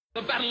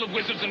The battle of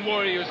wizards and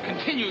warriors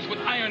continues with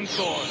Iron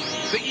Sword.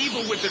 The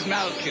evil wizard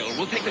Malkil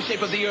will take the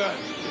shape of the earth,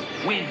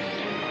 wind,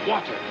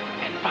 water,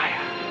 and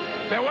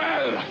fire.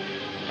 Farewell!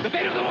 The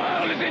fate of the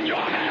world is in your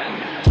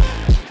hands!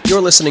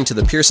 You're listening to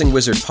the Piercing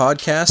Wizard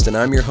podcast, and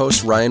I'm your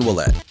host, Ryan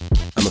Willett.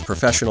 I'm a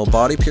professional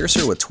body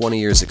piercer with 20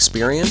 years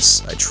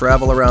experience. I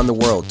travel around the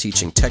world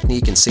teaching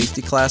technique and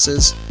safety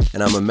classes,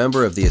 and I'm a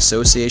member of the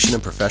Association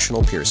of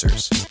Professional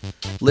Piercers.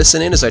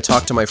 Listen in as I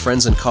talk to my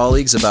friends and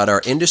colleagues about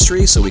our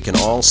industry so we can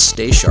all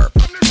stay sharp.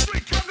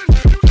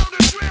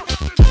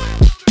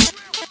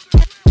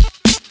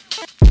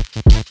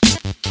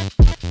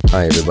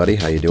 Hi everybody,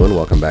 how you doing?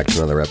 Welcome back to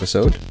another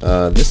episode.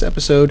 This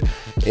episode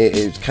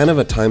is kind of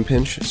a time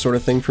pinch sort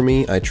of thing for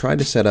me. I tried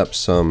to set up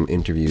some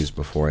interviews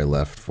before I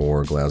left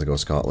for Glasgow,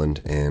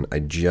 Scotland, and I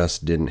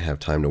just didn't have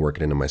time to work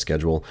it into my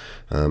schedule.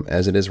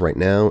 As it is right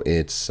now,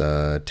 it's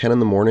 10 in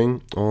the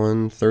morning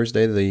on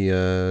Thursday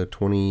the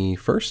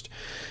 21st,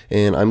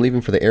 and I'm leaving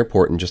for the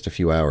airport in just a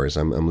few hours.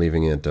 I'm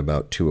leaving at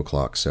about 2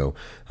 o'clock, so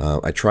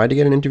I tried to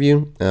get an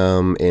interview,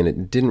 and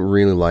it didn't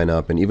really line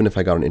up, and even if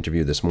I got an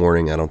interview this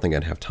morning, I don't think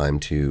I'd have time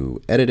to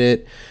edit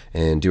it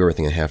and do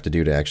everything I have to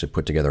do to actually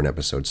put together an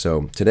episode.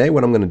 So today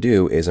what I'm going to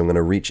do is I'm going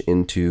to reach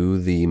into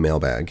the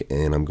mailbag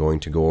and I'm going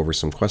to go over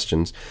some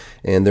questions,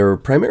 and they're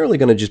primarily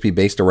going to just be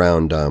based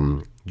around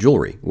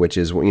jewelry, which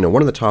is,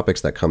 one of the topics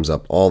that comes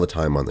up all the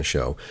time on the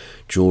show.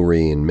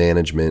 Jewelry and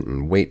management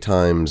and wait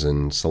times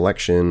and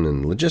selection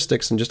and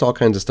logistics and just all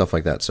kinds of stuff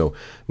like that. So I'm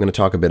going to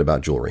talk a bit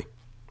about jewelry.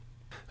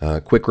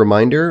 Quick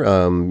reminder,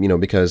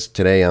 because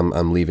today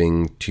I'm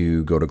leaving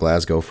to go to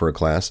Glasgow for a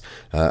class.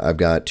 I've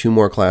got 2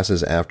 more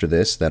classes after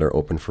this that are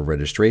open for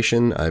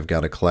registration. I've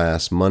got a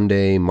class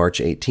Monday,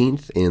 March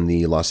 18th in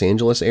the Los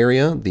Angeles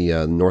area,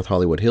 the North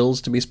Hollywood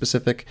Hills to be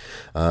specific.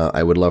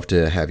 I would love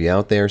to have you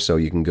out there, so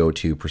you can go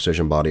to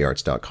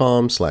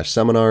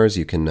precisionbodyarts.com/seminars.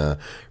 You can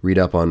read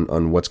up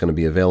on what's going to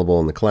be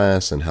available in the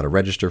class and how to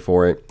register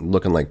for it.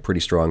 Looking like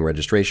pretty strong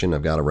registration.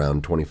 I've got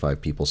around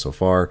 25 people so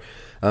far.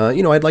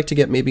 I'd like to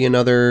get maybe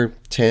another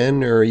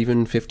 10 or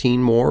even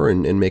 15 more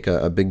and make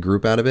a big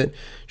group out of it.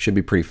 Should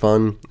be pretty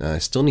fun. I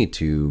still need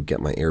to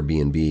get my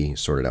Airbnb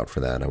sorted out for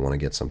that. I want to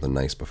get something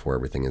nice before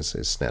everything is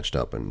snatched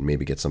up and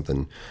maybe get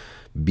something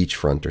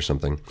beachfront or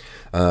something.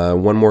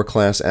 One more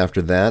class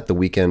after that, the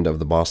weekend of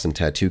the Boston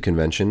Tattoo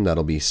Convention.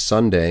 That'll be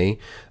Sunday,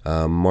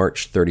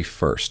 March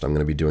 31st. I'm going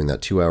to be doing that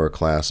 2-hour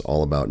class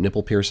all about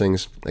nipple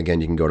piercings. Again,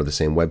 you can go to the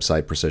same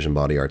website,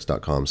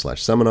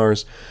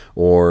 precisionbodyarts.com/seminars,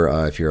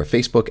 or if you're a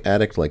Facebook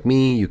addict like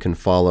me, you can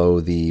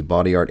follow the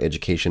Body Art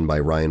Education by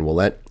Ryan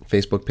Willett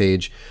Facebook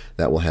page.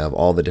 That will have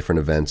all the different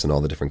events and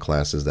all the different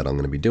classes that I'm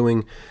going to be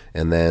doing.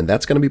 And then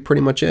that's going to be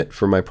pretty much it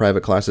for my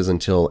private classes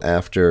until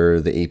after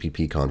the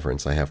APP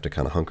conference. I have to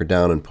kind of hunker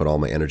down and put all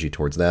my energy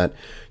towards that.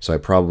 So I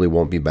probably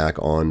won't be back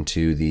on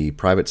to the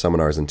private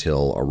seminars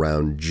until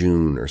around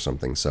June or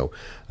something. So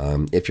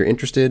if you're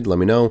interested, let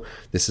me know.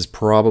 This is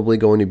probably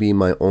going to be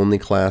my only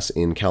class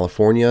in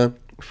California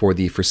for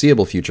the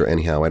foreseeable future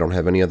anyhow. I don't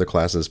have any other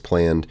classes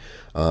planned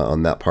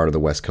on that part of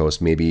the West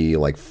Coast, maybe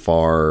like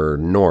far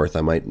north.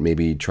 I might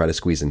maybe try to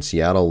squeeze in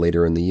Seattle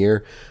later in the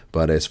year.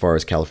 But as far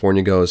as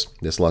California goes,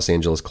 this Los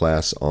Angeles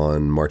class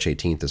on March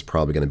 18th is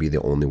probably going to be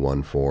the only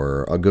one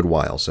for a good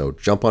while. So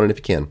jump on it if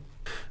you can.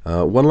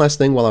 One last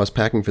thing, while I was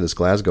packing for this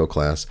Glasgow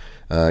class,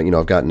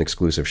 I've got an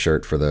exclusive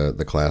shirt for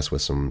the class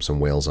with some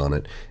whales on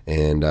it,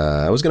 and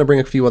I was going to bring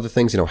a few other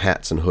things,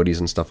 hats and hoodies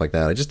and stuff like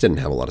that. I just didn't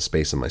have a lot of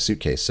space in my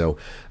suitcase, so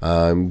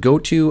go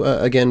to,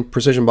 again,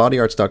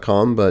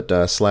 precisionbodyarts.com, but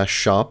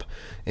 /shop,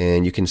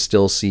 and you can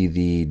still see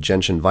the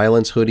Gentian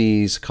Violence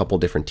hoodies, a couple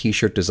different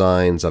t-shirt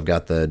designs. I've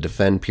got the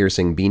Defend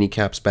Piercing beanie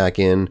caps back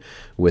in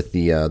with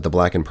the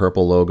black and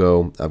purple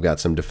logo. I've got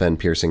some Defend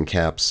Piercing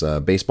caps,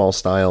 baseball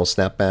style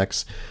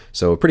snapbacks.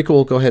 So pretty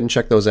cool. Go ahead and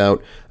check those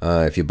out.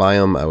 If you buy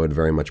them, I would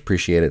very much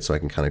appreciate it so I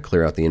can kind of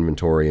clear out the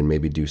inventory and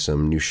maybe do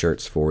some new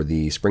shirts for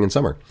the spring and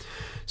summer.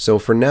 So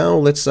for now,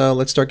 let's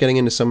start getting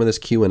into some of this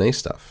Q&A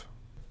stuff.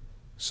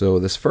 So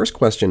this first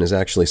question is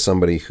actually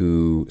somebody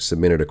who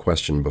submitted a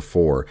question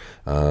before.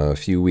 A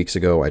few weeks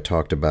ago, I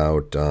talked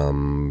about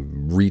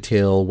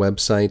retail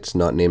websites,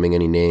 not naming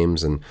any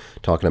names, and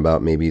talking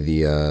about maybe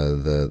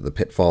the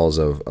pitfalls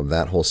of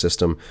that whole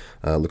system.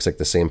 Looks like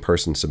the same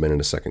person submitted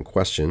a second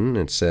question.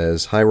 It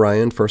says, "Hi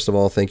Ryan, first of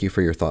all, thank you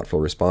for your thoughtful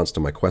response to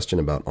my question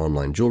about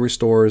online jewelry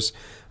stores.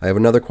 I have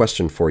another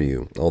question for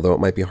you, although it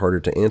might be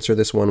harder to answer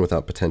this one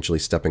without potentially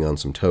stepping on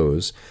some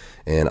toes.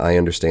 And I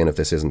understand if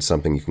this isn't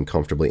something you can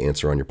comfortably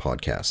answer on your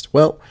podcast."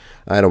 Well,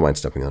 I don't mind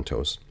stepping on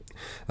toes.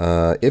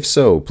 If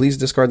so, please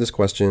discard this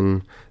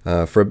question.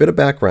 For a bit of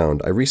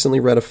background, I recently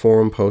read a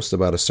forum post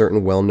about a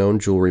certain well-known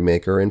jewelry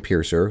maker and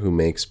piercer who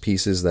makes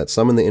pieces that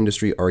some in the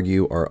industry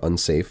argue are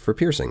unsafe for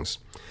piercings.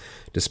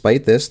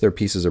 Despite this, their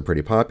pieces are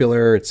pretty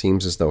popular. It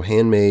seems as though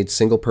handmade,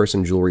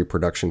 single-person jewelry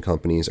production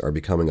companies are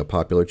becoming a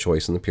popular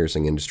choice in the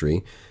piercing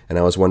industry, and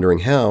I was wondering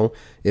how,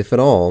 if at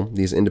all,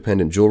 these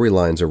independent jewelry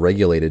lines are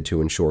regulated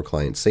to ensure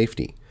client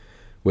safety.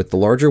 With the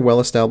larger,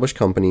 well-established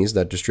companies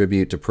that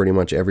distribute to pretty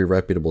much every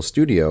reputable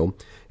studio,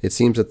 it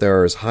seems that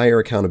there is higher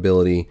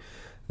accountability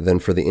than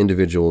for the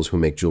individuals who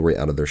make jewelry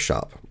out of their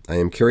shop. I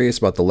am curious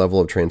about the level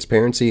of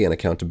transparency and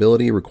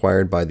accountability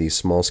required by these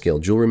small-scale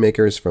jewelry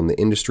makers from the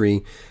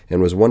industry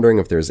and was wondering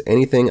if there's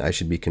anything I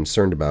should be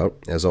concerned about.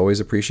 As always,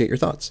 appreciate your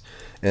thoughts.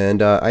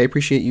 And I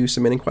appreciate you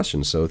submitting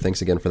questions, so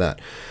thanks again for that.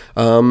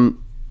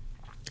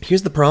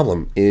 Here's the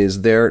problem,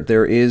 is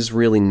there is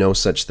really no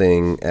such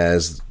thing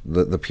as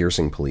the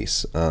piercing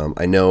police.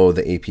 I know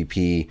the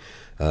APP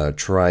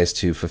tries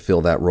to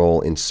fulfill that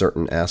role in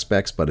certain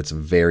aspects, but it's a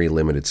very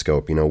limited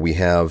scope. We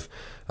have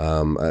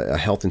a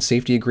health and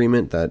safety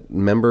agreement that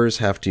members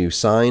have to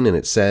sign, and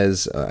it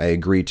says, I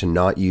agree to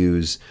not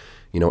use,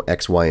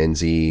 X, Y, and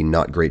Z,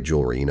 not great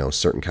jewelry,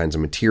 certain kinds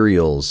of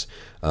materials,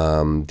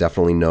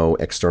 definitely no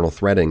external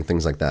threading,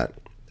 things like that.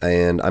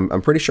 And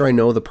I'm pretty sure I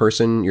know the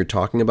person you're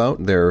talking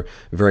about. They're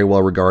very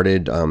well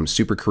regarded,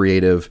 super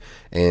creative,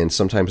 and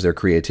sometimes their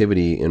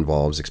creativity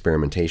involves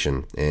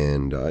experimentation.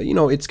 And,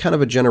 it's kind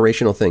of a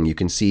generational thing. You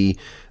can see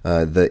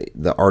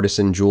the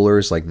artisan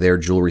jewelers, like their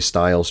jewelry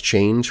styles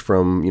change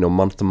from,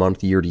 month to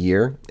month, year to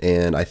year.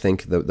 And I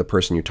think the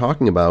person you're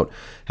talking about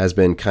has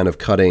been kind of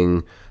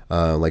cutting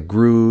like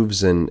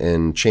grooves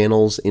and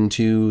channels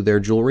into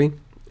their jewelry.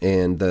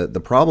 And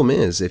the problem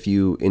is, if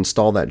you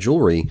install that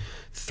jewelry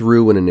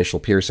through an initial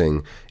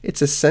piercing,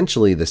 it's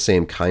essentially the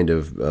same kind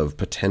of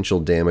potential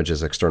damage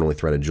as externally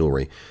threaded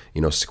jewelry.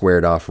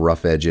 Squared off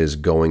rough edges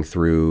going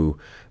through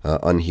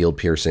unhealed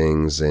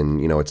piercings, and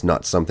it's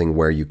not something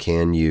where you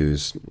can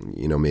use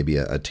maybe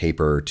a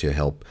taper to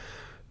help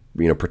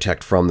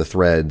protect from the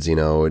threads,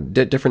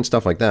 different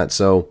stuff like that.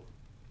 So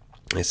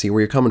I see where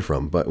you're coming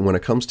from, but when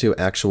it comes to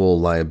actual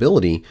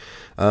liability,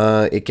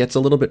 it gets a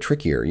little bit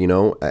trickier.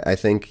 I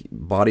think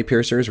body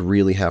piercers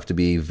really have to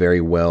be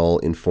very well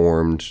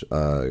informed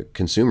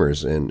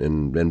consumers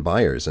and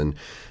buyers. And,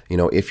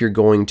 if you're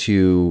going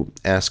to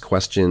ask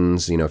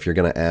questions, if you're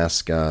going to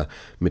ask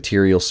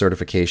material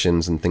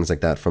certifications and things like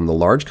that from the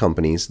large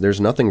companies,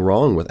 there's nothing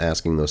wrong with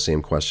asking those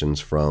same questions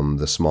from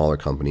the smaller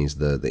companies,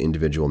 the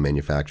individual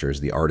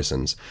manufacturers, the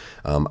artisans.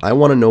 I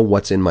want to know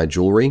what's in my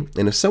jewelry.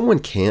 And if someone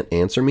can't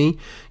answer me,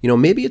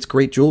 maybe it's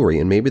great jewelry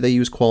and maybe they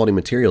use quality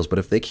materials, but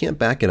if they can't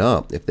back it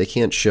up, if they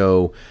can't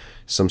show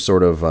some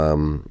sort of,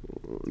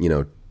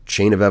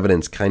 chain of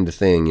evidence kind of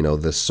thing,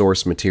 the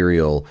source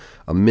material,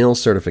 a mill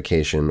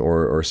certification,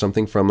 or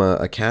something from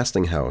a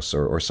casting house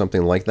or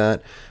something like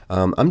that,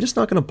 I'm just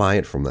not going to buy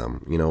it from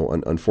them.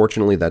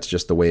 Unfortunately, that's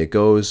just the way it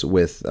goes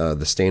with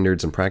the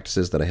standards and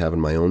practices that I have in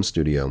my own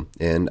studio.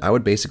 And I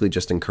would basically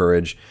just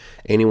encourage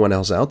anyone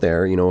else out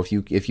there,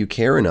 if you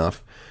care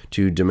enough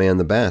to demand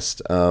the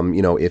best.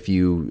 If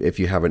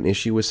you have an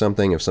issue with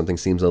something, if something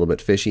seems a little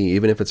bit fishy,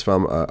 even if it's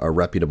from a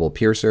reputable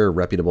piercer,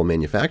 reputable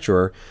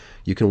manufacturer,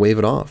 you can wave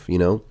it off.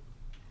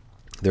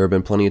 There have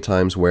been plenty of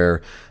times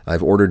where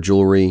I've ordered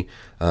jewelry,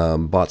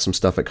 bought some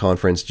stuff at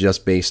conference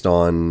just based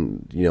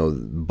on,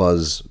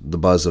 the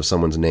buzz of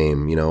someone's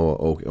name.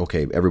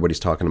 Okay, everybody's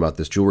talking about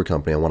this jewelry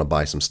company. I want to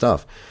buy some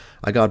stuff.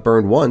 I got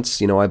burned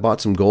once. I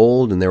bought some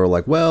gold, and they were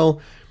like, well,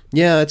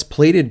 yeah, it's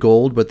plated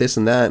gold, but this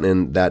and that.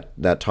 And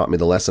that taught me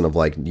the lesson of,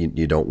 like,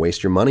 you don't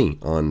waste your money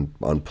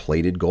on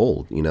plated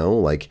gold,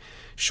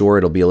 Sure,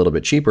 it'll be a little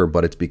bit cheaper,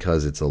 but it's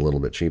because it's a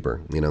little bit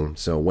cheaper,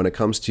 So when it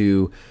comes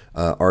to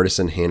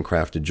artisan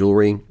handcrafted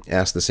jewelry,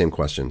 ask the same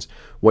questions.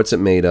 What's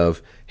it made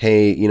of?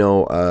 Hey,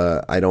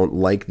 I don't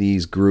like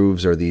these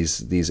grooves or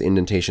these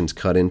indentations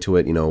cut into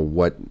it.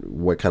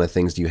 What kind of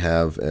things do you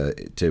have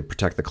to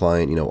protect the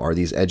client? Are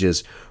these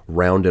edges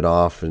rounded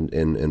off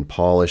and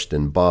polished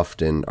and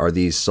buffed? And are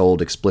these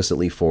sold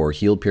explicitly for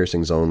healed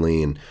piercings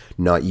only and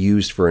not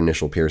used for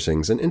initial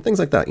piercings and things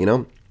like that,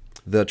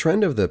 The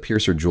trend of the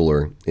piercer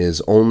jeweler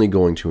is only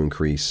going to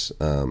increase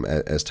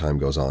as time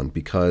goes on,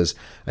 because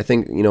I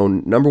think,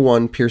 number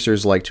one,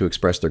 piercers like to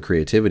express their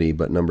creativity,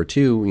 but number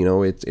two,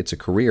 it's a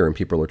career and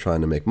people are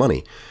trying to make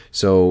money.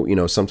 So,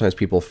 sometimes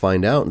people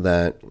find out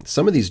that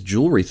some of these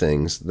jewelry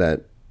things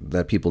that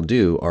people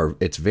do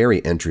it's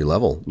very entry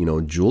level,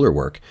 jeweler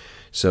work.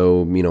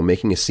 So,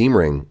 making a seam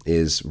ring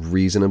is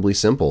reasonably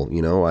simple.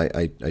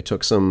 I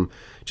took some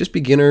just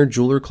beginner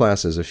jeweler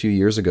classes a few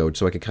years ago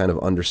so I could kind of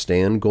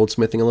understand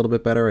goldsmithing a little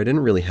bit better. I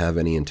didn't really have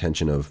any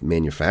intention of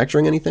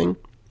manufacturing anything,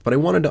 but I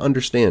wanted to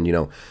understand,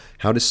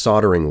 how does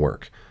soldering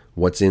work?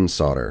 What's in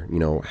solder?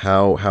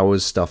 How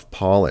is stuff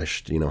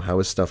polished? How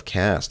is stuff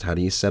cast? How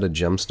do you set a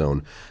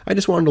gemstone? I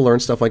just wanted to learn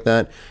stuff like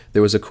that.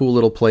 There was a cool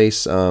little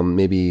place,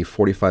 maybe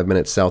 45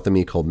 minutes south of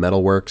me, called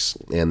Metalworks,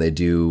 and they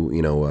do,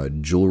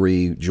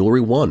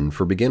 jewelry 1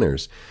 for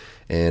beginners.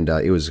 And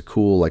it was a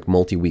cool, like,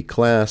 multi-week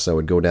class. I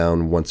would go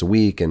down once a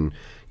week and,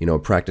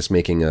 practice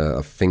making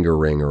a finger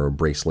ring or a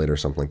bracelet or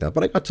something like that.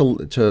 But I got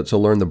to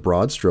learn the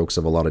broad strokes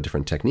of a lot of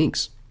different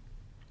techniques.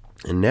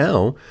 And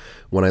now,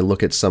 when I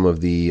look at some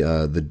of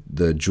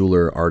the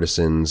jeweler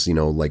artisans,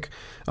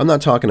 I'm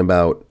not talking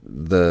about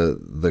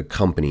the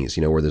companies,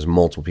 where there's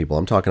multiple people.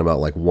 I'm talking about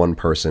like one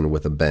person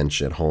with a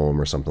bench at home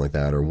or something like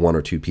that, or one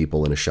or two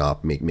people in a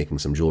shop making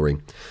some jewelry.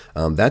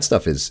 That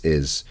stuff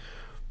is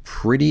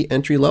pretty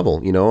entry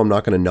level. You know, I'm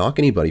not going to knock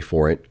anybody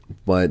for it,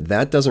 but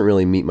that doesn't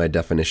really meet my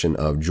definition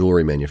of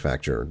jewelry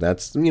manufacturer.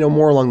 That's, you know,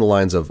 more along the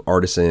lines of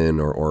artisan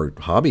or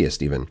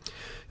hobbyist even.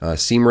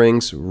 Seam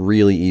rings,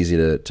 really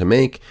easy to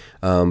make,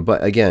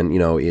 but again, you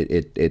know,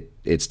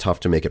 it's tough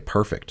to make it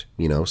perfect,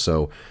 you know,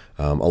 so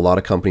a lot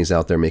of companies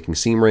out there making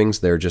seam rings,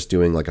 they're just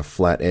doing like a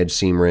flat edge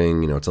seam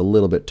ring. You know, it's a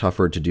little bit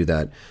tougher to do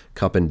that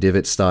cup and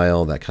divot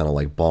style, that kind of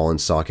like ball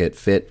and socket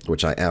fit,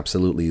 which I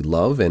absolutely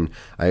love. And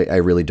I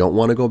really don't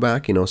want to go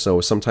back, you know, so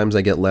sometimes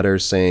I get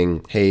letters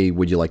saying, hey,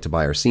 would you like to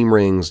buy our seam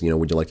rings? You know,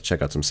 would you like to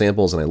check out some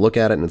samples? And I look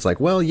at it and it's like,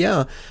 well,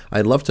 yeah,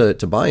 I'd love to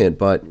buy it,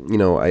 but you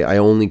know, I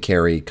only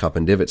carry cup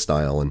and divot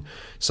style, and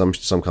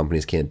some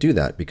companies can't do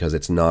that because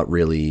it's not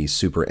really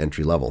super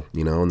entry level,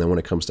 you know. And then when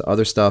it comes to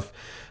other stuff,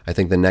 I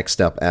think the next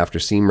step after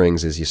seam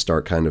rings is you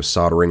start kind of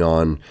soldering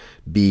on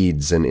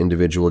beads and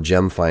individual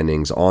gem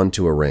findings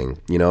onto a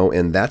ring, you know,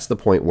 and that's the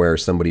point where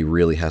somebody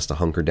really has to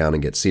hunker down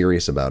and get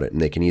serious about it.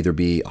 And they can either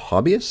be a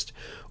hobbyist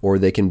or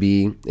they can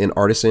be an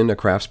artisan, a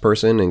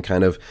craftsperson, and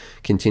kind of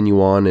continue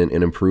on and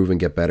improve and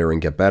get better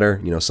and get better.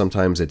 You know,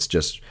 sometimes it's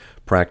just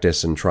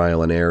practice and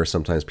trial and error.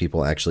 Sometimes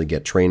people actually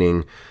get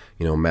training,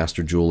 you know,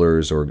 master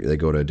jewelers, or they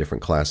go to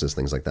different classes,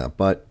 things like that.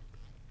 But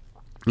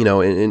you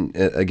know, and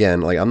again,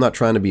 like, I'm not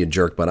trying to be a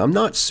jerk, but I'm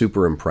not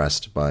super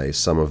impressed by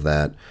some of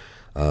that,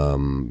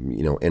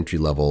 you know,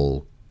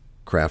 entry-level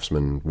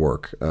craftsman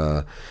work.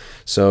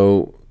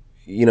 So,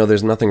 you know,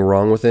 there's nothing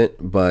wrong with it,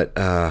 but,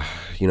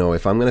 you know,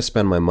 if I'm going to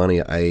spend my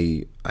money,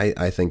 I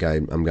think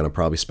I'm going to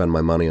probably spend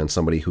my money on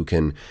somebody who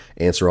can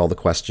answer all the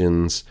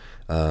questions,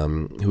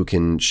 who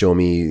can show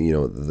me, you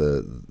know,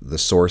 the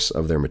source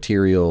of their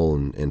material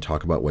and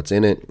talk about what's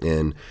in it.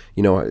 And,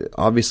 you know,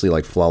 obviously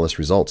like flawless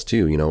results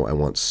too. You know, I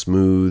want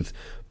smooth,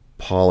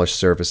 polished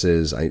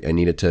surfaces. I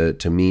need it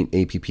to meet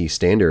APP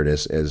standard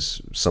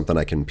as something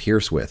I can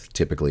pierce with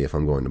typically if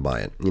I'm going to buy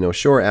it. You know,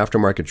 sure,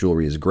 aftermarket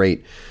jewelry is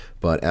great,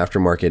 but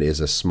aftermarket is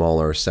a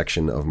smaller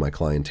section of my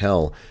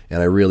clientele,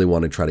 and I really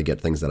want to try to get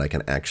things that I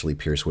can actually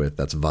pierce with,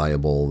 that's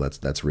viable,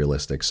 that's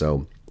realistic.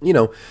 So, you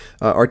know,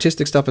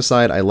 artistic stuff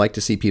aside, I like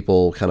to see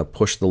people kind of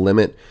push the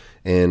limit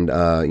and,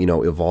 you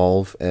know,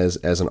 evolve as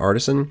an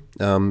artisan.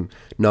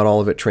 Not all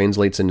of it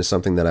translates into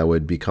something that I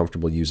would be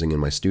comfortable using in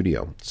my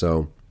studio.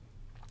 So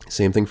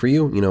same thing for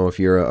you. You know, if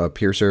you're a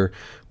piercer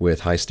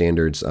with high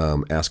standards,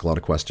 ask a lot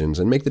of questions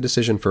and make the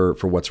decision for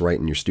what's right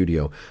in your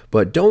studio.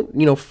 But don't,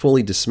 you know,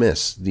 fully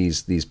dismiss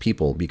these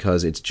people,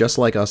 because it's just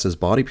like us as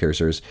body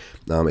piercers.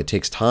 It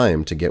takes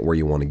time to get where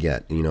you want to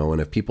get, you know, and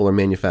if people are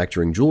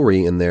manufacturing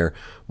jewelry and they're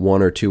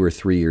 1 or 2 or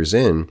 3 years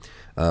in,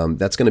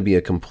 that's going to be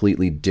a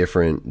completely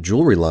different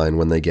jewelry line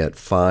when they get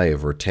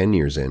 5 or 10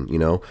 years in, you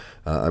know.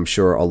 I'm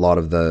sure a lot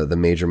of the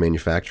major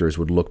manufacturers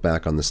would look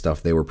back on the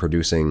stuff they were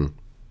producing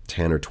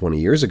 10 or 20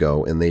 years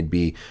ago, and they'd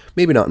be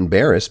maybe not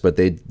embarrassed, but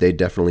they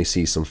definitely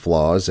see some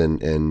flaws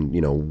and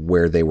you know,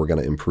 where they were going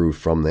to improve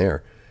from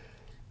there.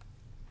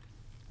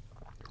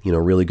 You know,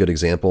 really good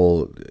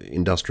example,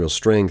 Industrial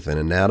Strength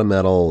and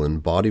Anatometal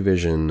and Body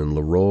Vision and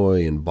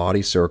Leroy and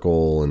Body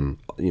Circle and,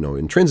 you know,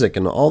 Intrinsic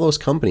and all those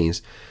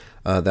companies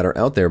that are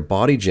out there,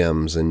 Body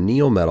Gems and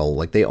Neometal,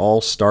 like they all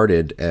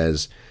started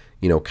as,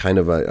 you know, kind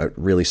of a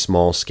really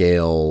small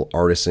scale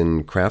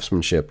artisan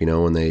craftsmanship, you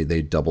know, and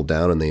they doubled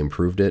down and they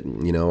improved it,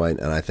 you know, and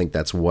I think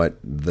that's what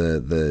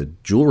the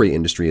jewelry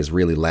industry is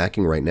really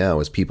lacking right now,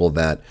 is people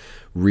that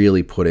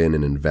really put in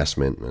an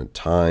investment and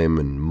time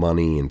and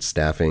money and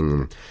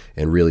staffing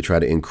and really try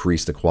to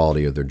increase the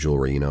quality of their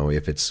jewelry. You know,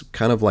 if it's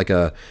kind of like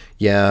I'll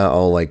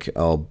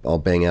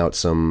bang out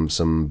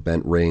some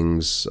bent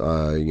rings,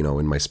 you know,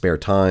 in my spare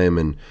time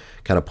and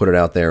kind of put it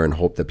out there and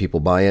hope that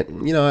people buy it.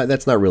 You know,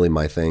 that's not really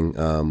my thing.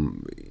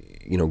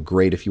 You know,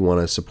 great if you want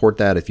to support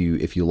that, if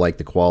you like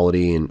the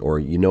quality or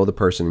you know the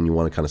person and you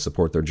want to kind of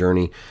support their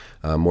journey,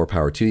 more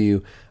power to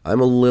you. I'm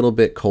a little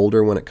bit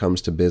colder when it comes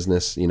to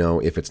business. You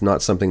know, if it's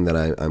not something that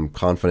I'm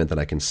confident that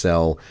I can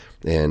sell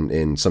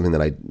and something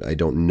that I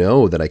don't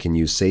know that I can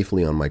use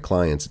safely on my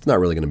clients, it's not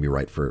really going to be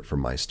right for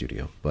my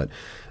studio. But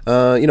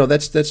you know,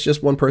 that's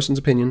just one person's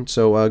opinion.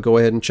 So go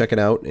ahead and check it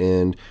out.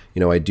 And you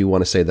know, I do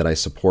want to say that I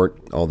support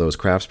all those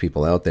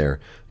craftspeople out there,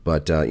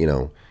 but you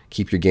know,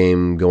 keep your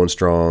game going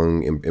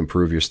strong,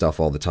 improve your stuff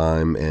all the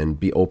time, and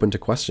be open to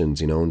questions,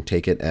 you know, and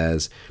take it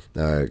as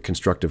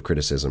constructive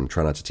criticism.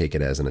 Try not to take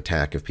it as an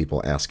attack if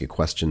people ask you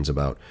questions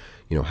about,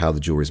 you know, how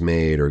the jewelry's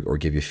made or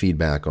give you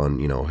feedback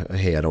on, you know,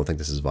 hey, I don't think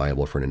this is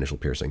viable for an initial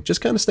piercing.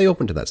 Just kind of stay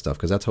open to that stuff,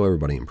 because that's how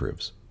everybody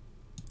improves.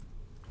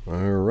 All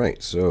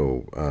right,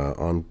 so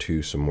on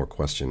to some more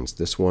questions.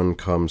 This one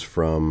comes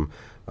from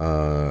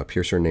a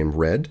piercer named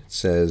Red. It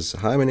says,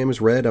 hi, my name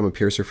is Red. I'm a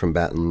piercer from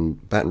Baton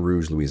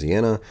Rouge,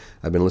 Louisiana.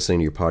 I've been listening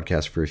to your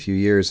podcast for a few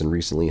years and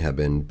recently have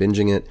been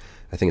binging it.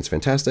 I think it's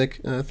fantastic.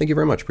 Thank you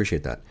very much.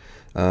 Appreciate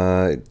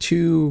that.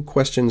 2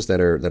 questions that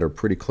are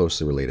pretty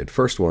closely related.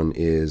 First one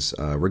is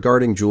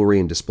regarding jewelry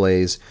and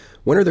displays.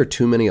 When are there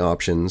too many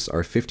options?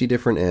 Are 50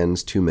 different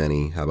ends too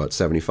many? How about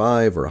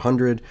 75 or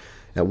 100?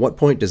 At what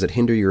point does it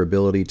hinder your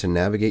ability to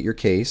navigate your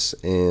case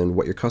and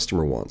what your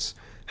customer wants?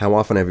 How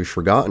often have you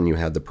forgotten you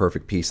had the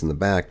perfect piece in the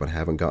back but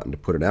haven't gotten to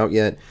put it out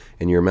yet,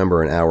 and you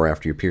remember an hour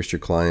after you pierced your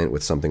client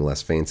with something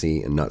less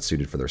fancy and not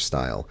suited for their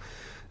style?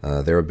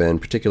 There have been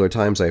particular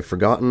times I've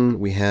forgotten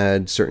we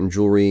had certain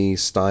jewelry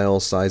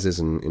styles, sizes,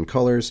 and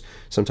colors.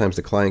 Sometimes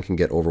the client can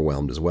get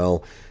overwhelmed as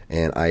well,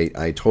 and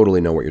I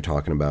totally know what you're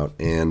talking about.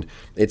 And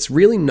it's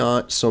really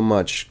not so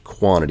much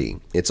quantity.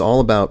 It's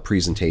all about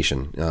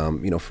presentation.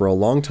 For a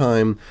long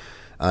time,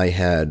 I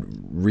had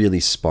really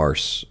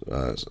sparse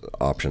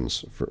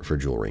options for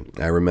jewelry.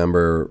 I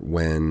remember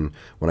when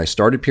I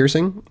started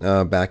piercing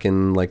back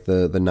in like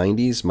the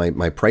 90s,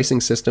 my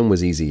pricing system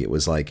was easy. It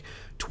was like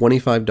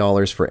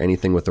 $25 for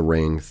anything with a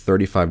ring,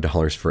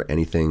 $35 for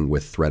anything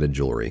with threaded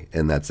jewelry,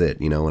 and that's it.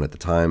 And at the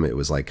time it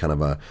was like kind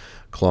of a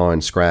claw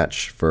and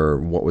scratch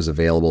for what was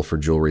available for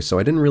jewelry. So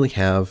I didn't really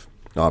have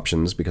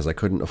options because I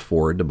couldn't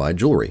afford to buy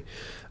jewelry.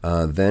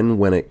 Then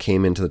when it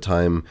came into the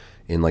time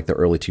in like the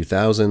early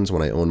 2000s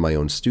when I owned my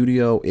own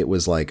studio, it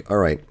was like, all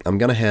right, I'm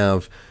going to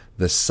have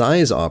the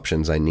size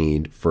options I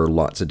need for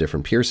lots of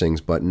different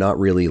piercings, but not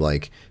really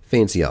like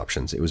fancy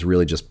options. It was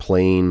really just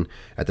plain,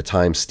 at the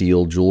time,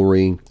 steel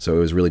jewelry. So it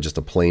was really just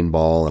a plain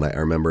ball. And I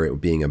remember it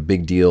being a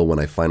big deal when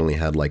I finally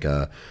had like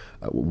a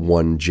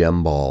one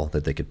gem ball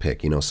that they could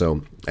pick,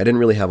 So I didn't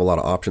really have a lot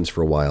of options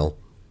for a while.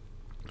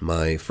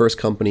 My first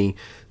company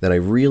that I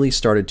really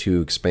started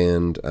to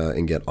expand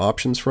and get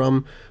options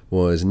from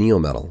was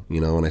Neometal,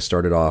 and I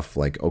started off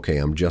like, okay,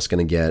 I'm just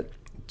going to get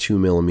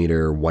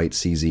 2mm white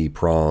CZ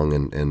prong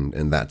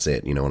and that's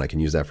it, and I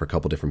can use that for a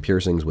couple different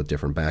piercings with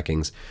different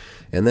backings.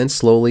 And then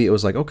slowly it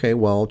was like, okay,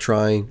 well, I'll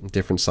try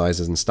different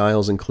sizes and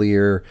styles in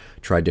clear,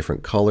 try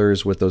different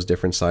colors with those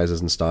different sizes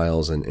and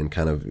styles and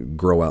kind of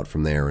grow out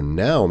from there. And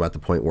now I'm at the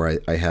point where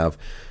I have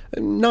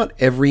not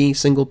every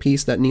single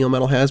piece that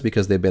Neometal has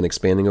because they've been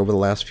expanding over the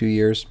last few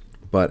years,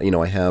 but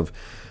I have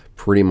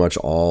pretty much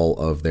all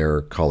of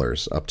their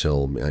colors up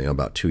till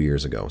about 2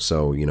 years ago.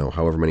 So,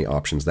 however many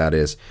options that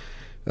is,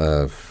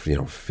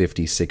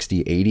 50,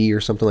 60, 80 or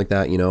something like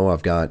that.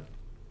 I've got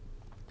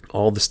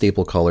all the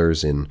staple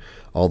colors in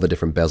all the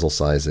different bezel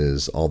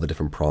sizes, all the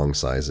different prong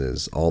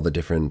sizes, all the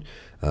different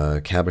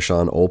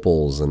cabochon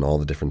opals and all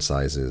the different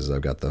sizes.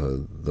 I've got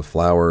the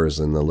flowers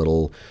and the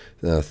little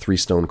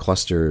 3-stone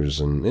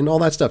clusters and all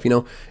that stuff,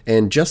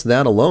 and just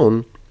that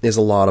alone is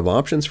a lot of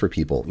options for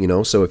people,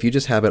 So if you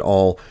just have it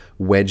all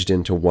wedged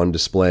into one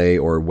display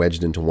or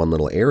wedged into one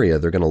little area,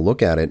 they're going to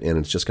look at it and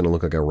it's just going to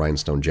look like a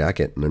rhinestone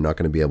jacket, and they're not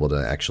going to be able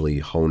to actually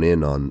hone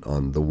in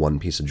on the one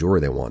piece of jewelry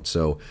they want.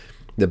 So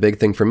the big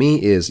thing for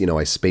me is,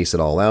 I space it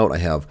all out. I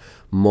have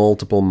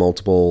multiple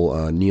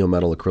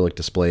Neometal acrylic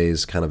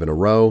displays kind of in a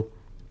row,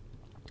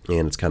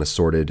 and it's kind of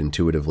sorted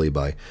intuitively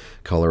by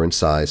color and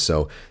size.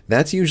 So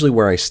that's usually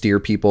where I steer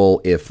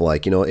people if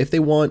if they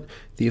want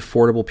the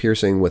affordable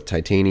piercing with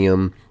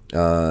titanium,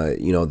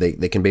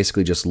 they can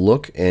basically just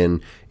look,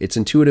 and it's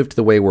intuitive to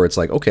the way where it's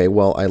like, okay,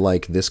 well, I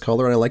like this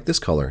color and I like this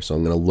color. So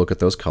I'm going to look at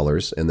those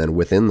colors, and then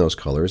within those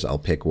colors, I'll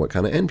pick what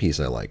kind of end piece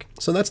I like.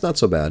 So that's not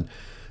so bad.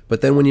 But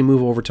then when you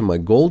move over to my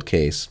gold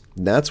case,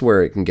 that's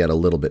where it can get a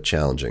little bit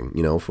challenging.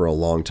 For a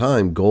long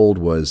time, gold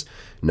was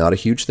not a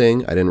huge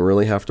thing. I didn't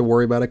really have to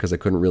worry about it because I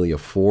couldn't really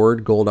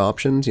afford gold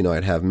options.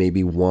 I'd have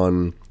maybe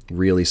one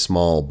really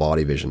small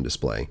Body Vision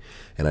display,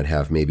 and I'd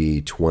have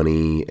maybe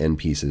 20 end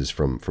pieces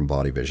from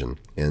Body Vision,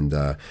 and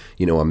a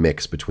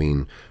mix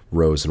between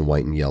rose and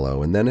white and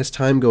yellow. And then as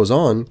time goes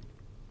on,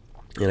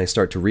 and I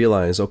start to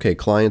realize, okay,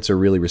 clients are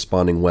really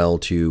responding well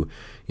to,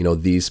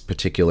 these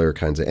particular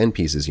kinds of end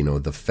pieces,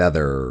 the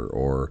feather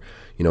or,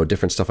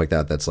 different stuff like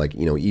that. That's like,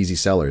 easy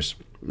sellers.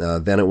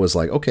 Then it was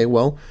like, okay,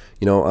 well,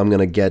 I'm going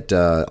to get,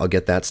 I'll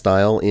get that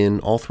style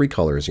in all 3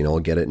 colors. I'll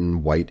get it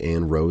in white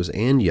and rose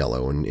and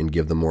yellow and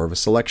give them more of a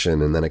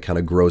selection. And then it kind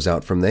of grows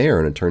out from there,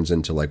 and it turns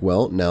into like,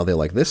 well, now they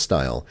like this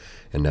style,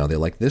 and now they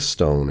like this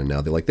stone, and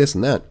now they like this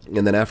and that.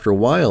 And then after a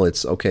while,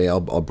 it's okay, I'll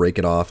break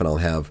it off, and I'll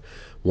have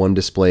one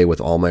display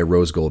with all my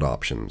rose gold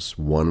options,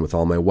 one with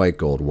all my white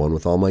gold, one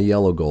with all my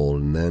yellow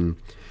gold. And then,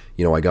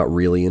 I got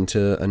really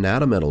into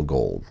Anatometal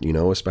gold,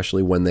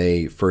 especially when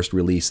they first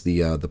released the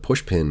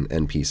pushpin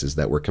end pieces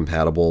that were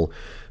compatible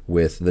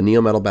with the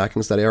Neometal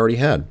backings that I already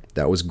had.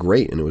 That was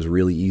great, and it was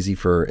really easy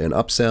for an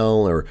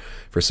upsell or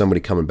for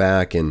somebody coming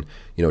back and,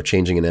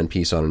 changing an end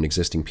piece on an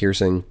existing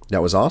piercing.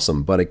 That was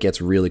awesome, but it gets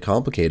really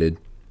complicated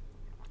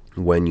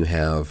when you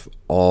have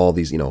all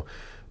these,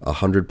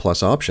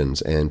 100+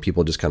 options and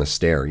people just kind of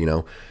stare,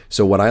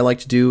 So what I like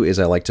to do is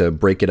I like to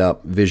break it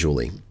up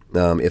visually.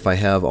 If I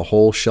have a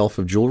whole shelf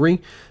of jewelry,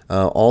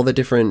 all the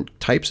different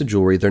types of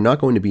jewelry, they're not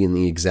going to be in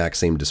the exact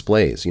same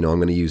displays. I'm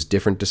going to use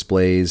different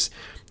displays,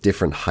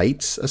 different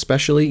heights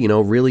especially,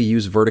 really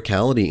use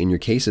verticality in your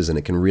cases, and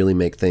it can really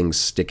make things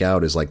stick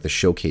out as like the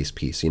showcase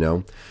piece,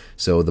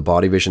 So the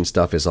Body Vision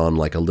stuff is on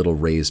like a little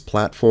raised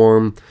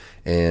platform,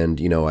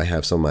 and I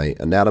have some of my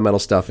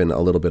Anatometal stuff in a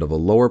little bit of a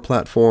lower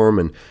platform,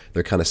 and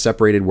they're kind of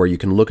separated where you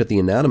can look at the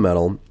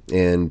Anatometal,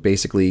 and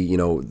basically,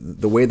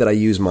 the way that I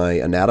use my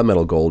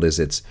Anatometal gold is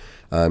it's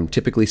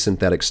typically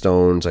synthetic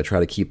stones. I try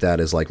to keep that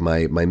as like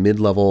my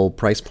mid-level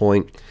price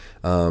point.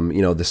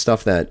 The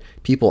stuff that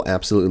people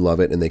absolutely love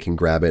it and they can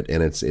grab it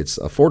and it's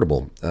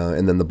affordable.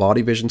 And then the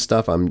body vision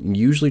stuff, I'm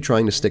usually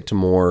trying to stick to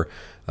more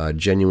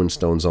genuine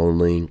stones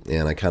only,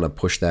 and I kind of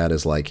push that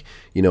as like,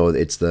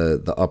 it's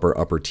the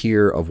upper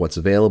tier of what's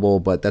available,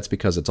 but that's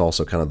because it's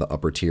also kind of the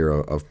upper tier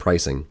of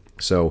pricing.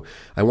 So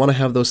I want to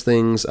have those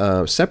things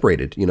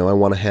separated. I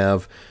want to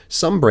have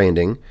some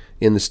branding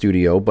in the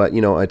studio, but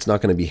it's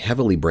not going to be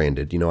heavily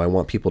branded. I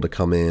want people to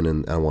come in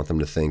and I want them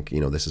to think,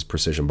 this is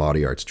Precision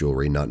Body Arts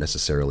jewelry, not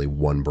necessarily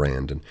one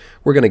brand. And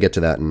we're going to get to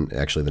that in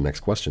actually the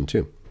next question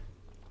too.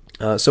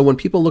 So when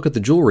people look at the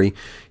jewelry,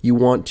 you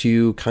want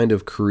to kind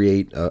of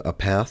create a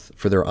path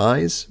for their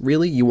eyes,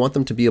 really. You want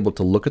them to be able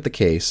to look at the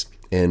case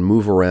and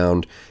move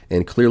around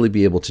and clearly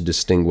be able to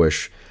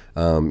distinguish,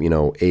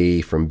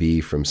 A from B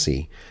from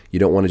C. You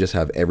don't want to just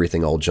have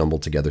everything all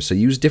jumbled together. So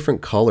use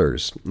different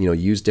colors,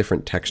 use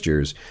different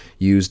textures,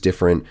 use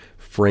different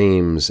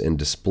frames and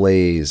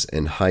displays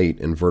and height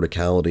and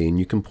verticality. And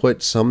you can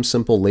put some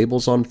simple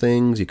labels on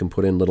things. You can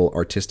put in little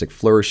artistic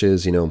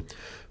flourishes,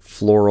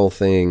 floral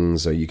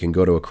things, or you can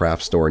go to a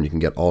craft store and you can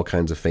get all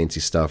kinds of fancy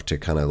stuff to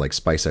kind of like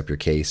spice up your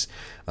case.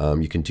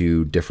 You can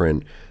do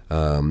different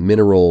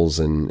minerals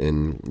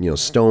and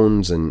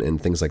stones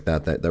and things like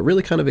that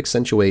really kind of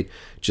accentuate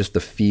just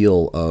the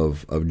feel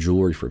of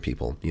jewelry for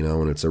people,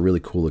 and it's a really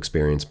cool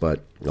experience.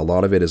 But a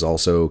lot of it is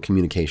also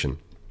communication.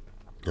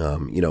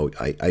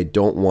 I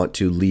don't want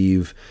to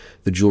leave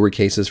the jewelry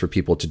cases for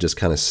people to just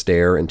kind of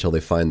stare until they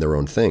find their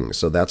own thing.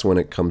 So that's when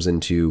it comes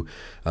into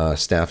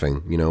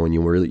staffing, and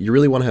you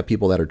really want to have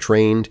people that are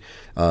trained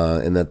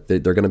and that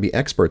they're going to be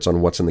experts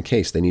on what's in the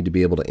case. They need to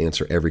be able to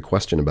answer every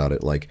question about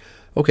it. Like,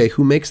 okay,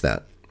 who makes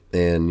that?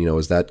 And,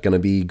 is that going to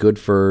be good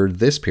for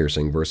this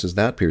piercing versus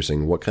that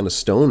piercing? What kind of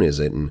stone is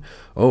it? And,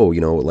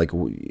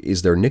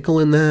 is there nickel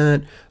in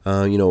that?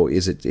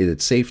 Is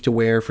it safe to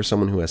wear for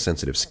someone who has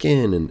sensitive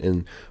skin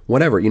and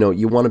whatever?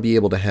 You want to be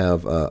able to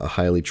have a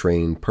highly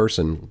trained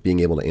person being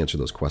able to answer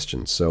those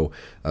questions. So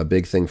a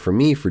big thing for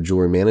me for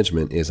jewelry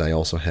management is I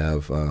also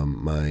have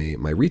my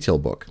retail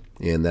book.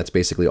 And that's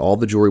basically all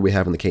the jewelry we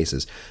have in the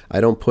cases. I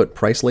don't put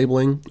price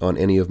labeling on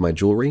any of my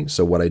jewelry.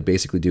 So what I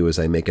basically do is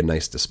I make a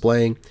nice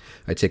display.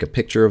 I take a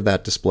picture of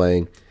that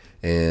display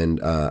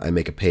and I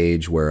make a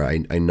page where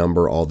I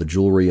number all the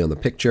jewelry on the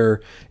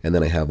picture. And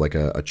then I have like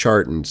a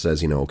chart and it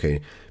says,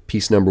 okay,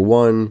 piece number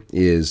 1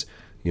 is,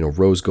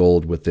 rose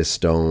gold with this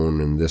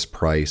stone and this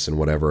price and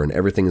whatever. And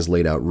everything is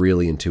laid out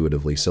really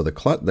intuitively. So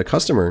the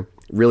customer,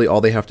 really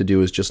all they have to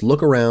do is just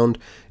look around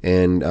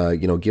and,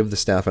 give the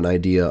staff an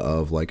idea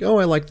of like, oh,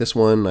 I like this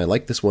one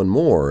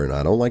more, and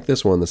I don't like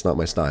this one, that's not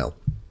my style.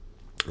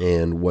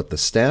 And what the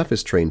staff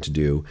is trained to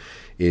do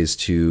is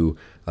to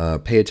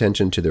pay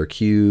attention to their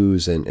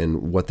cues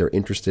and what they're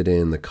interested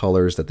in, the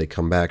colors that they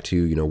come back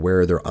to, where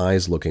are their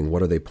eyes looking,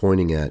 what are they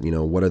pointing at,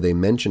 what are they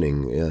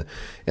mentioning,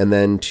 and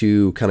then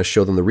to kind of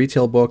show them the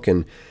retail book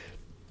and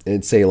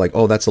say like,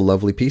 oh, that's a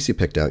lovely piece you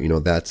picked out.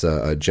 That's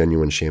a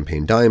genuine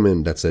champagne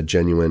diamond. That's a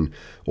genuine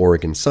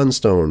Oregon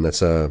sunstone.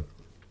 That's a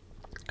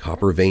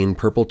copper vein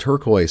purple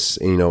turquoise.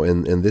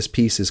 And this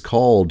piece is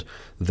called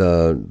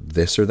the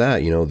this or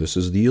that. This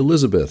is the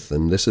Elizabeth,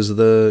 and this is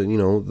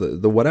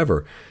the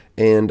whatever.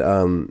 And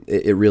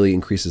it really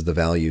increases the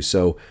value.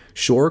 So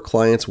sure,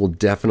 clients will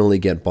definitely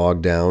get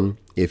bogged down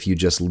if you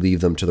just leave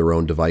them to their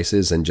own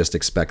devices and just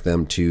expect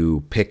them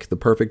to pick the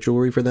perfect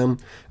jewelry for them.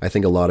 I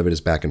think a lot of it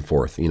is back and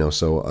forth,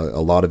 so a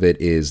lot of it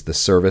is the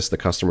service, the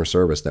customer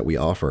service that we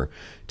offer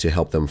to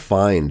help them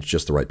find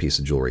just the right piece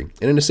of jewelry.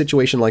 And in a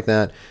situation like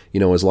that,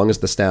 as long as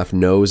the staff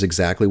knows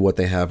exactly what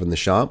they have in the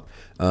shop,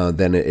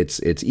 then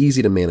it's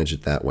easy to manage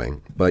it that way.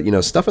 But,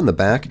 stuff in the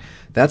back,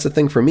 that's the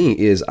thing for me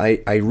is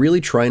I really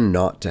try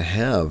not to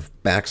have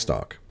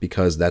backstock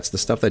because that's the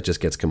stuff that just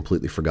gets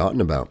completely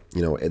forgotten about.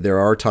 There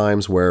are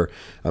times where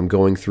I'm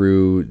going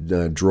through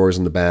drawers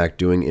in the back,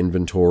 doing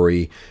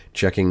inventory,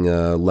 checking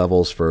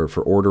levels for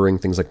ordering,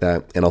 things like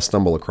that, and I'll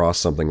stumble across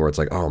something where it's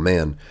like, oh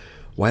man,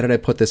 why did I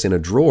put this in a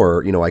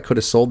drawer? I could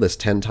have sold this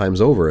 10 times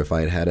over if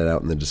I had had it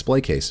out in the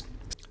display case.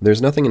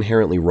 There's nothing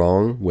inherently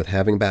wrong with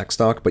having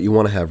backstock, but you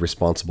want to have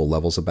responsible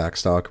levels of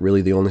backstock.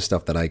 Really, the only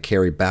stuff that I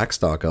carry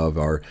backstock of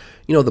are,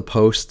 the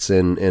posts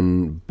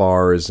and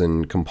bars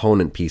and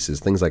component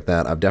pieces, things like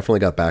that. I've definitely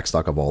got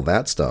backstock of all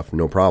that stuff,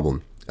 no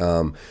problem.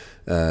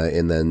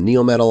 And then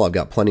Neometal, I've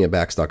got plenty of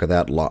backstock of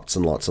that, lots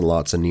and lots and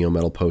lots of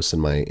Neometal posts in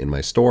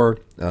my store.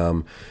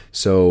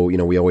 So,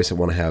 we always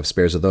want to have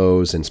spares of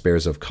those and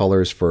spares of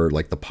colors for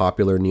like the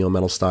popular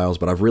Neometal styles,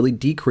 but I've really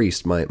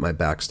decreased my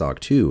backstock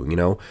too.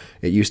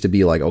 It used to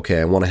be like, okay,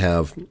 I want to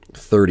have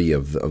 30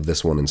 of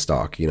this one in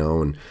stock,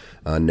 and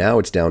now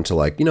it's down to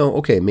like,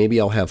 okay, maybe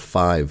I'll have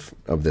 5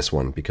 of this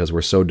one because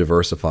we're so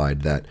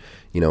diversified that,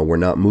 we're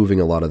not moving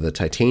a lot of the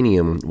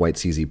titanium white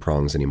CZ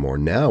prongs anymore.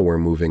 Now we're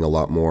moving a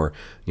lot more,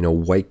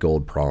 white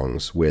gold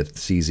prongs with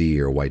CZ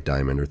or white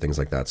diamond or things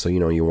like that. So,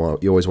 you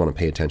always want to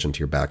pay attention to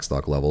your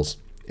backstock levels.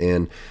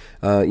 And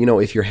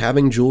if you're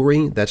having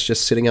jewelry that's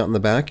just sitting out in the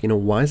back,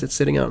 why is it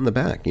sitting out in the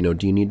back?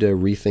 Do you need to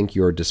rethink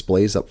your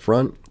displays up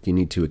front? Do you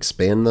need to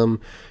expand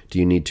them? Do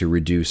you need to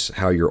reduce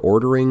how you're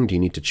ordering? Do you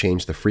need to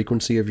change the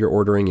frequency of your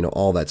ordering?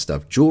 All that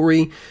stuff.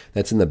 Jewelry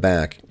that's in the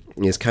back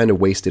is kind of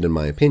wasted in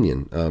my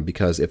opinion,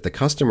 because if the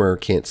customer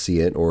can't see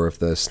it or if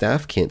the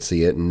staff can't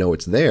see it and know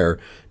it's there,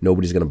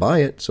 nobody's going to buy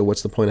it. So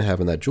what's the point of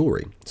having that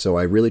jewelry? So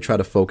I really try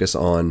to focus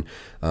on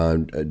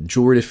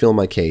jewelry to fill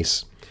my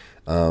case,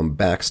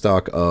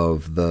 backstock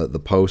of the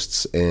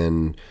posts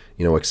and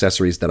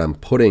accessories that I'm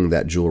putting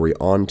that jewelry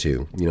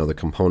onto, the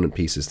component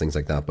pieces, things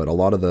like that. But a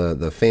lot of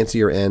the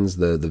fancier ends,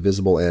 the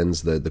visible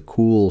ends, the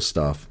cool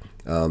stuff,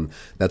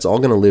 that's all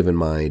going to live in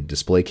my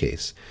display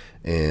case.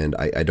 And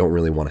I don't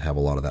really want to have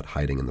a lot of that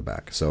hiding in the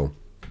back. So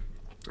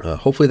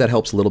hopefully that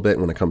helps a little bit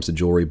when it comes to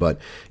jewelry, but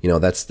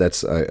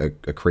that's a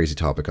crazy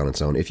topic on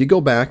its own. If you go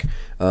back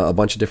a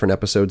bunch of different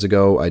episodes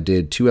ago, I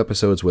did 2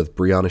 episodes with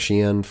Brianna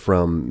Sheehan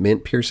from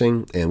Mint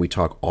Piercing, and we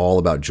talk all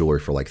about jewelry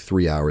for like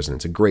 3 hours, and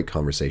it's a great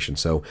conversation.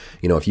 So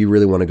if you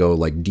really want to go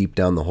like deep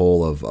down the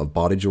hole of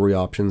body jewelry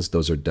options,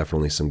 those are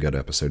definitely some good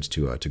episodes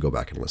to go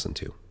back and listen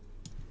to.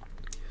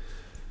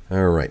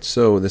 All right,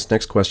 so this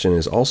next question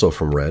is also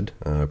from Red.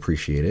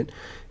 Appreciate it.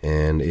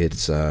 And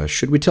it's,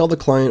 should we tell the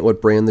client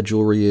what brand the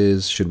jewelry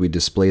is? Should we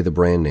display the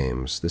brand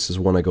names? This is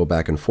one I go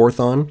back and forth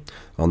on.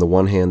 On the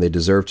one hand, they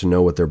deserve to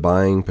know what they're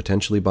buying,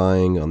 potentially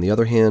buying. On the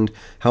other hand,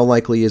 how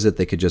likely is it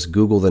they could just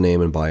Google the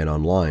name and buy it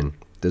online?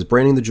 Does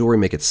branding the jewelry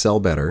make it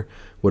sell better?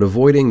 Would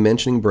avoiding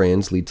mentioning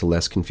brands lead to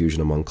less confusion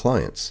among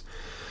clients?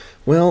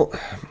 Well,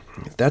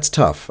 that's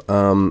tough.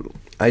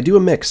 I do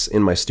a mix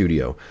in my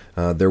studio.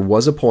 There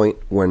was a point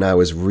when I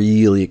was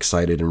really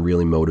excited and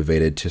really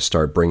motivated to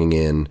start bringing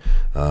in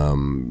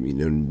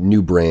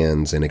new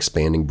brands and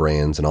expanding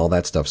brands and all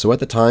that stuff. So at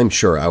the time,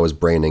 sure, I was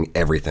branding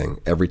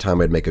everything. Every time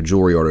I'd make a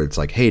jewelry order, it's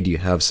like, hey, do you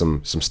have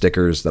some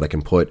stickers that I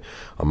can put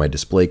on my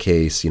display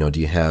case? Do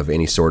you have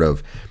any sort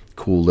of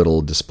cool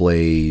little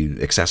display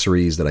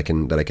accessories that I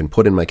can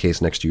put in my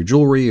case next to your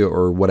jewelry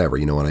or whatever?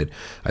 And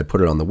I'd put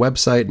it on the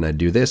website and I'd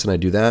do this and I'd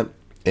do that.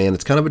 And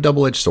it's kind of a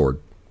double-edged sword.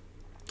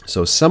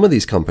 So some of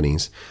these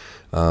companies,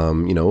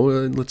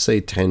 let's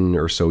say 10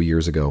 or so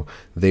years ago,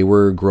 they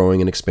were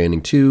growing and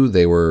expanding too.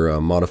 They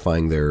were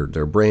modifying their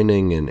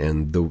branding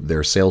and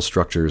their sales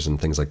structures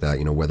and things like that,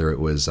 whether it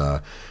was,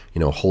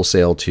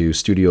 wholesale to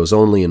studios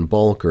only in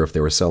bulk, or if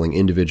they were selling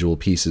individual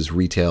pieces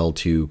retail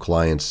to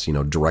clients,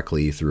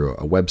 directly through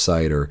a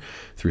website or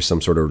through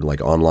some sort of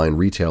like online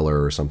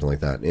retailer or something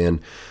like that. And,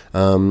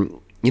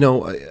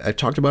 I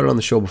talked about it on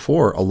the show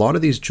before. A lot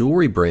of these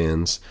jewelry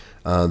brands,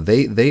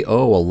 they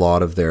owe a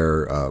lot of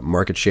their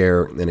market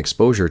share and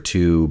exposure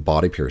to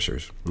body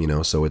piercers.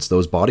 So it's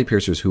those body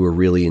piercers who are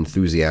really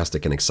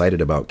enthusiastic and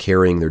excited about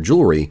carrying their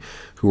jewelry,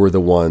 who are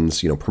the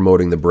ones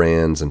promoting the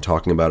brands and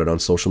talking about it on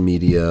social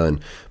media and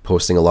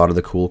posting a lot of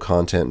the cool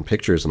content and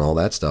pictures and all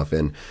that stuff.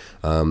 And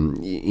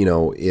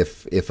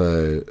if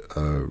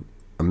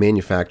a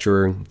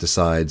manufacturer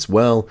decides,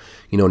 well,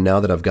 now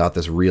that I've got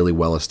this really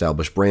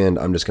well-established brand,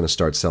 I'm just going to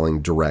start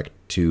selling direct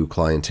to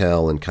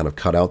clientele and kind of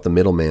cut out the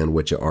middleman,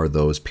 which are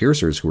those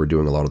piercers who are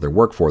doing a lot of their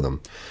work for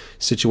them.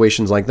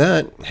 Situations like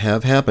that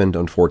have happened,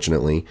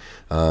 unfortunately.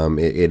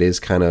 It is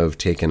kind of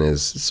taken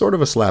as sort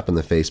of a slap in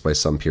the face by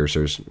some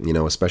piercers,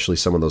 especially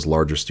some of those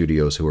larger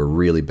studios who are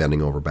really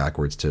bending over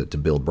backwards to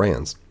build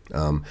brands.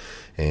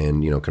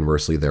 And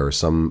conversely, there are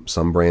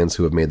some brands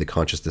who have made the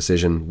conscious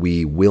decision: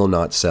 we will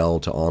not sell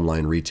to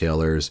online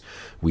retailers.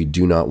 We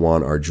do not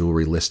want our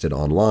jewelry listed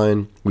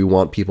online. We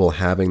want people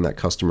having that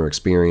customer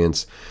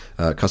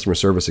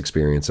service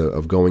experience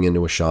of going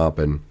into a shop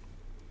and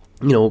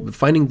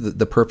finding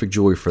the perfect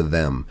jewelry for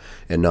them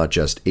and not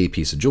just a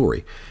piece of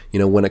jewelry.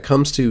 When it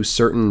comes to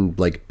certain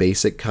like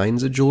basic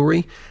kinds of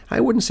jewelry, I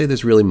wouldn't say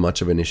there's really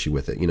much of an issue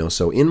with it.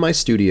 So in my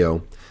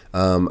studio,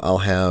 I'll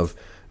have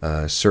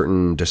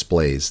certain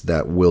displays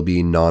that will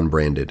be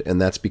non-branded,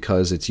 and that's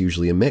because it's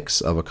usually a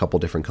mix of a couple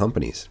different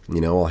companies.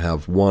 I'll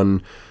have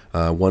one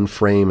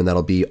frame, and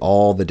that'll be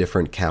all the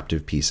different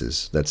captive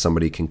pieces that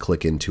somebody can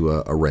click into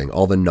a ring,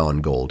 all the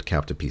non-gold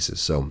captive pieces.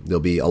 So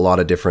there'll be a lot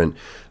of different,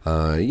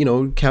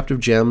 captive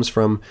gems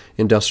from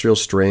industrial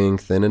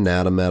strength and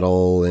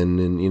anatometal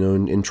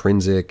and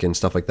intrinsic and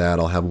stuff like that.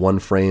 I'll have one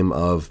frame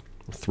of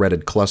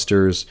threaded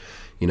clusters,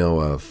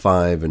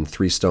 5 and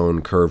 3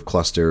 stone curved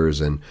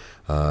clusters, and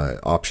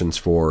options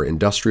for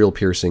industrial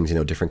piercings,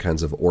 different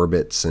kinds of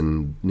orbits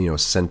and,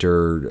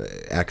 center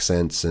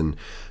accents, and,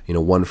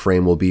 one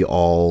frame will be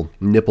all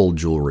nipple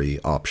jewelry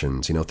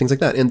options, things like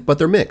that. But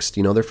they're mixed,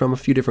 they're from a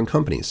few different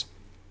companies.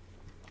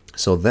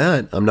 So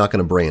that I'm not going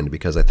to brand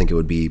because I think it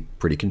would be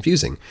pretty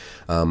confusing.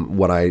 I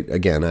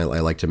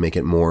like to make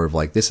it more of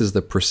like, this is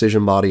the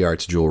Precision Body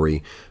Arts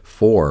jewelry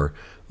for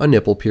a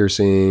nipple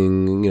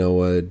piercing,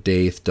 a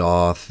daith,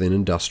 doth, an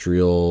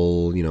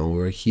industrial,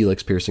 or a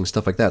helix piercing,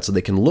 stuff like that. So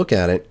they can look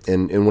at it,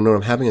 and when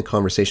I'm having a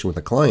conversation with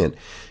a client,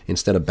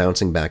 instead of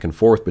bouncing back and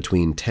forth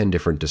between 10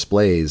 different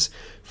displays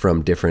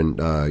from different,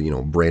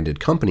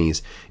 branded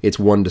companies, it's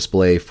one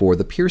display for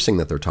the piercing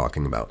that they're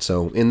talking about.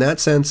 So in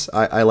that sense,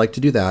 I like to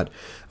do that.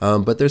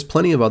 But there's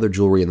plenty of other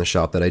jewelry in the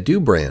shop that I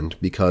do brand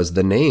because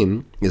the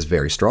name is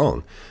very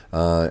strong.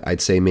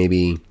 I'd say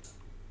maybe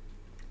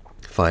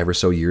 5 or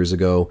so years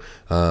ago,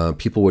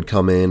 people would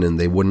come in and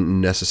they wouldn't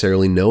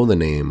necessarily know the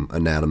name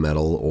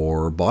Anatometal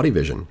or Body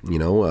Vision,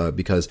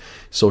 because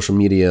social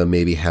media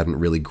maybe hadn't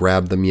really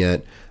grabbed them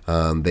yet.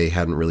 They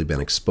hadn't really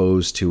been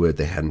exposed to it.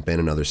 They hadn't been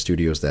in other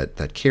studios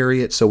that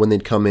carry it. So when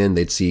they'd come in,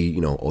 they'd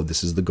see, oh,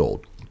 this is the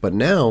gold. But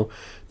now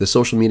the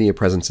social media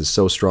presence is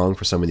so strong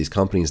for some of these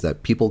companies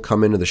that people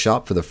come into the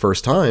shop for the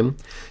first time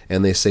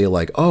and they say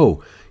like,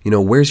 oh,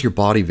 where's your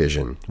Body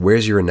Vision?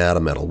 Where's your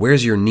Anatometal?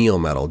 Where's your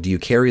Neometal? Do you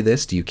carry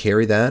this? Do you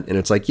carry that? And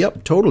it's like,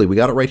 yep, totally. We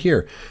got it right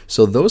here.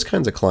 So those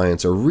kinds of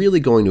clients are really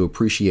going to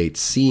appreciate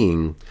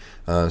seeing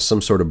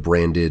some sort of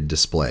branded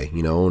display,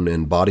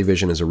 and Body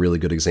Vision is a really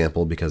good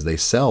example because they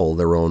sell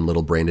their own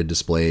little branded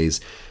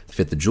displays,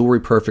 fit the jewelry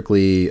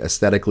perfectly,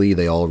 aesthetically,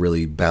 they all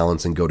really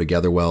balance and go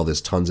together well. There's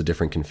tons of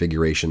different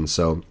configurations,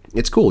 so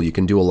it's cool. You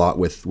can do a lot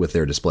with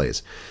their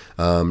displays.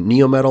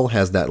 Neometal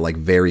has that like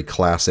very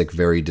classic,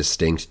 very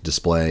distinct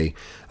display,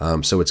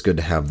 so it's good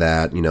to have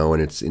that,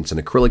 and it's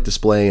an acrylic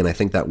display, and I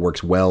think that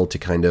works well to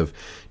kind of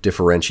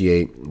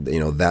differentiate,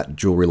 that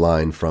jewelry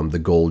line from the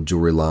gold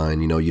jewelry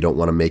line. You don't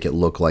want to make it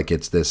look like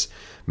it's this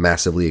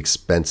massively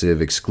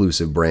expensive,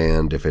 exclusive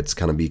brand if it's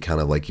going to be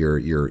kind of like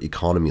your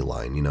economy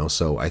line,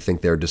 so I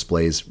think their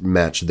displays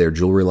match their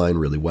jewelry line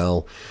really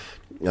well.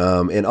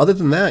 And other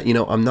than that,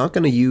 I'm not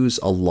going to use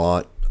a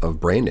lot of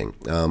branding.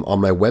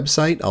 On my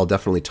website, I'll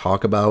definitely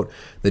talk about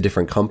the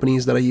different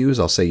companies that I use.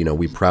 I'll say,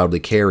 we proudly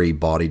carry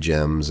Body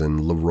Gems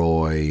and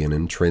Leroy and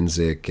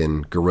Intrinsic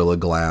and Gorilla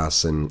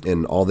Glass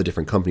and all the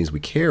different companies we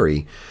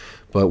carry.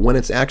 But when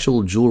it's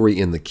actual jewelry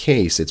in the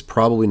case, it's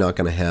probably not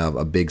going to have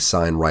a big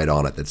sign right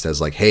on it that says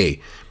like,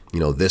 hey,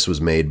 this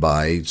was made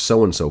by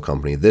so-and-so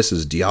company. This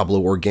is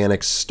Diablo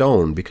Organics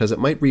stone, because it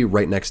might be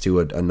right next to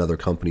another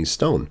company's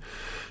stone.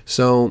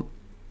 So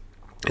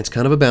it's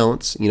kind of a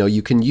balance.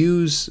 You can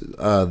use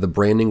the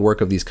branding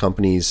work of these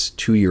companies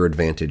to your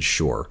advantage,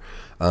 sure.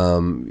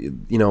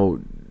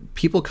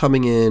 People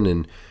coming in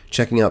and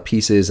checking out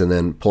pieces and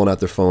then pulling out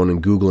their phone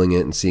and Googling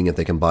it and seeing if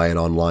they can buy it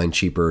online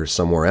cheaper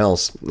somewhere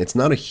else, it's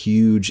not a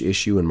huge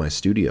issue in my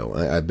studio.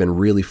 I've been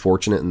really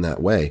fortunate in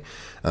that way.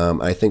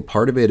 I think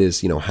part of it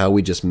is, how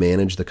we just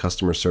manage the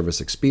customer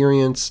service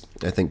experience.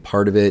 I think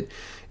part of it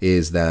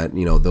is that,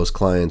 those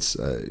clients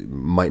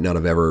might not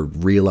have ever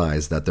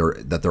realized that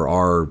there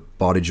are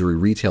body jewelry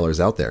retailers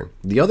out there.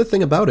 The other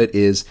thing about it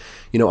is,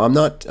 I'm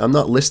not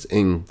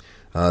listing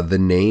the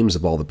names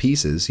of all the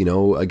pieces,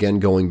 again,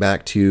 going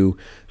back to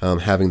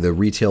having the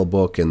retail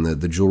book and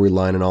the jewelry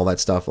line and all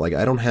that stuff. Like,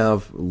 I don't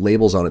have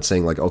labels on it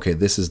saying like, okay,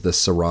 this is the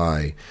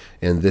Sarai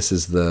and this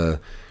is the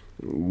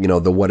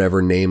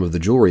whatever name of the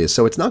jewelry is.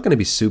 So it's not going to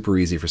be super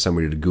easy for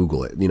somebody to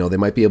Google it. They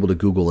might be able to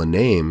Google a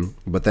name,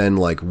 but then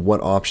like what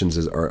options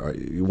are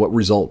what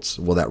results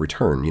will that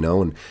return,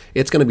 and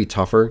it's going to be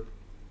tougher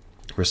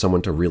for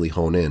someone to really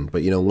hone in.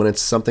 But, when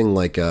it's something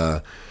like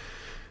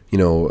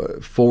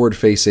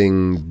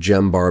forward-facing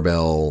gem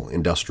barbell,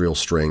 industrial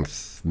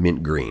strength,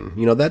 mint green.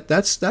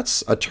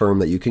 That's a term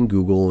that you can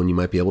Google and you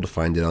might be able to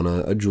find it on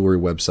a jewelry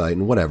website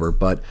and whatever.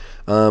 But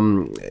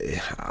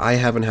I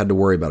haven't had to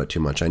worry about it too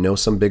much. I know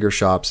some bigger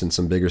shops in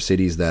some bigger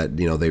cities that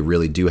they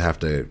really do have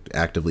to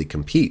actively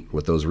compete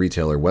with those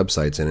retailer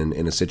websites. And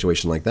in a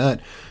situation like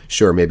that,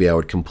 sure, maybe I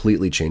would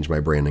completely change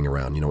my branding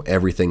around.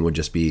 Everything would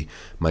just be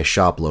my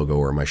shop logo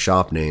or my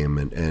shop name,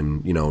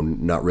 and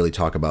not really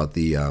talk about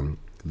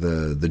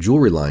the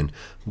jewelry line.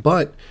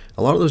 But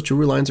a lot of those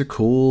jewelry lines are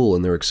cool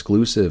and they're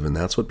exclusive, and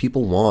that's what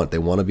people want. They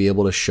want to be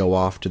able to show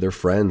off to their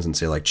friends and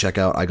say like, check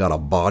out, I got a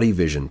Body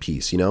Vision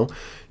piece.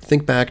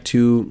 Think back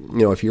to,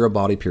 if you're a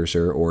body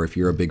piercer or if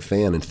you're a big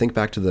fan, and think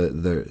back to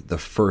the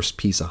first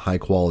piece of high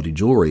quality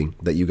jewelry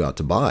that you got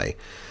to buy.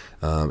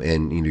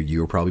 And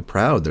you were probably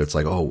proud that it's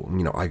like, oh,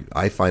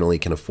 I finally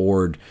can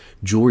afford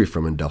jewelry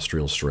from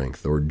Industrial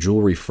Strength or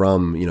jewelry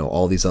from,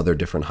 all these other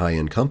different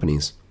high-end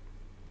companies.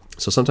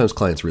 So sometimes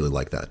clients really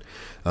like that.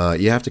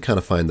 You have to kind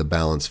of find the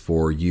balance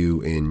for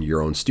you in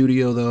your own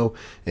studio, though,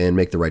 and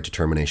make the right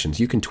determinations.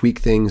 You can tweak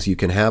things. You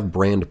can have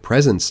brand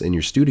presence in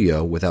your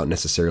studio without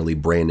necessarily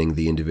branding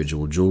the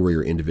individual jewelry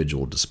or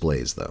individual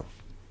displays, though.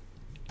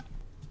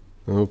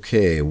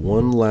 Okay,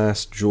 one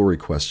last jewelry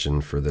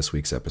question for this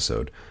week's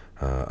episode.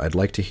 I'd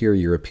like to hear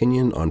your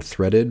opinion on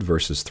threaded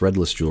versus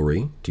threadless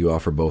jewelry. Do you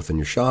offer both in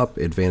your shop?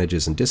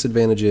 Advantages and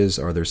disadvantages?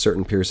 Are there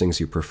certain piercings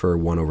you prefer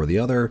one over the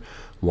other?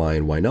 Why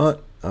and why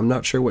not? I'm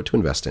not sure what to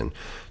invest in.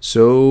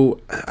 So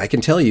I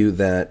can tell you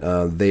that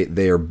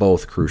they are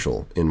both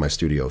crucial in my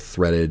studio,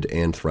 threaded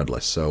and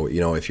threadless. So,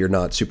 if you're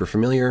not super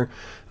familiar,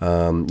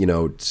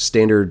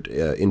 standard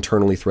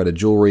internally threaded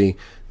jewelry,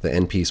 the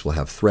end piece will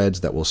have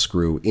threads that will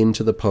screw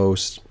into the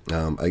post.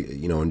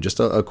 And just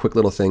a quick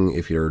little thing,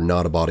 if you're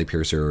not a body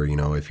piercer,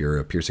 or, if you're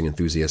a piercing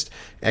enthusiast,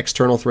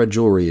 external thread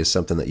jewelry is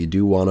something that you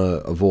do want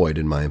to avoid,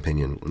 in my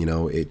opinion.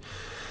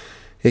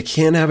 It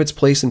can have its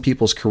place in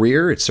people's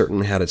career. It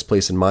certainly had its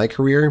place in my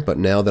career, but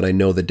now that I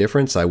know the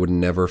difference, I would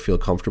never feel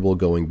comfortable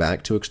going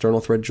back to external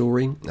thread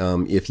jewelry.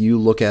 If you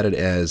look at it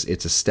as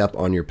it's a step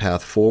on your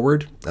path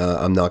forward,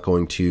 I'm not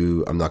going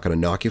to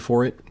knock you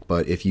for it.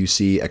 But if you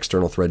see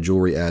external thread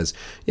jewelry as,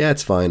 yeah,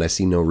 it's fine, I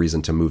see no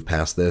reason to move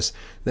past this,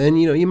 then,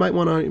 you might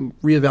want to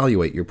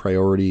reevaluate your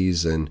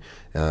priorities and,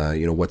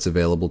 what's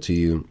available to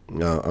you.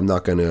 I'm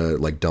not going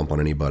to dump on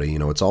anybody.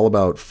 It's all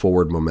about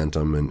forward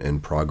momentum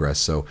and progress.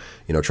 So,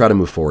 try to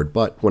move forward.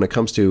 But when it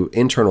comes to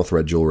internal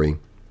thread jewelry,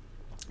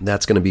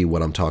 that's going to be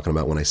what I'm talking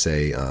about when I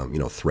say,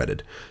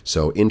 threaded.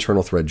 So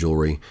internal thread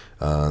jewelry,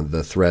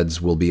 the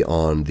threads will be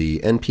on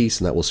the end piece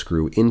and that will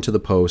screw into the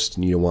post.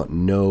 And you want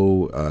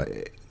no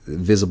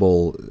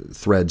visible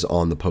threads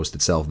on the post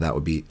itself. That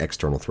would be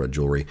external thread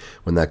jewelry.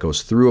 When that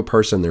goes through a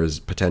person, there's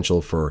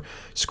potential for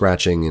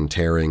scratching and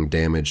tearing,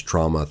 damage,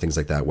 trauma, things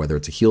like that. Whether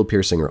it's a healed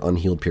piercing or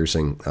unhealed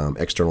piercing,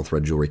 external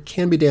thread jewelry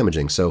can be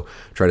damaging. So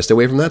try to stay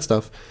away from that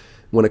stuff.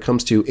 When it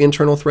comes to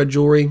internal thread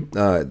jewelry,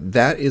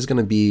 that is going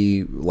to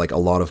be like a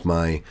lot of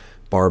my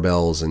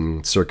barbells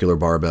and circular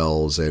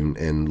barbells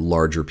and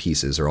larger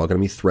pieces are all going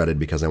to be threaded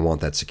because I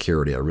want that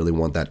security. I really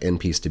want that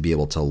end piece to be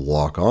able to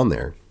lock on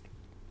there.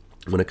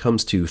 When it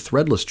comes to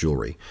threadless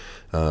jewelry,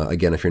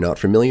 again, if you're not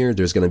familiar,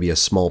 there's going to be a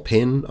small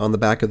pin on the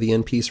back of the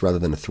end piece rather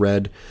than a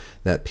thread.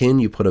 That pin,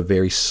 you put a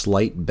very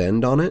slight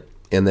bend on it,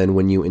 and then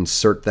when you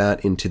insert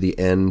that into the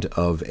end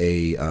of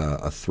a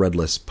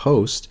threadless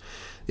post,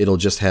 it'll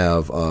just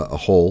have a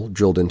hole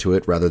drilled into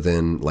it rather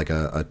than like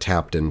a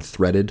tapped and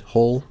threaded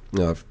hole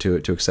to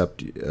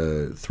accept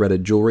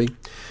threaded jewelry.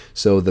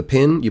 So the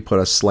pin, you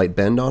put a slight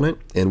bend on it,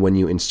 and when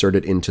you insert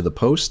it into the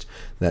post,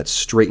 that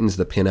straightens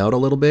the pin out a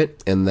little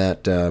bit, and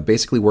that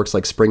basically works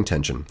like spring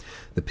tension.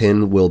 The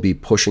pin will be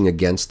pushing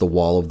against the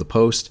wall of the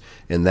post,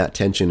 and that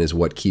tension is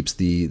what keeps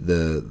the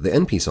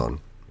end piece on.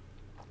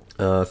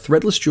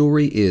 Threadless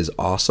jewelry is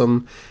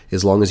awesome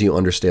as long as you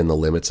understand the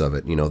limits of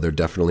it. There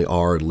definitely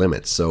are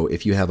limits. So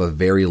if you have a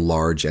very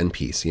large end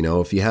piece,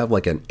 if you have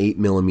like an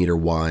 8mm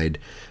wide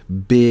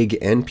big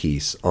end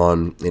piece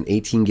on an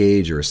 18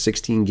 gauge or a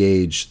 16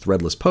 gauge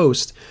threadless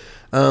post,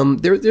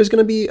 there's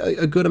going to be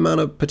a good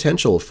amount of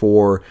potential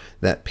for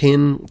that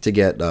pin to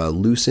get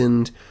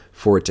loosened,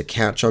 for it to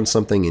catch on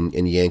something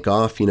and yank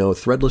off.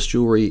 Threadless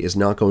jewelry is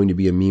not going to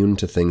be immune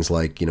to things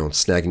like,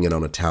 snagging it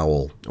on a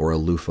towel or a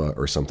loofah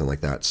or something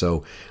like that.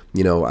 So,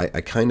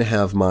 I kind of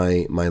have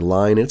my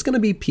line, and it's going to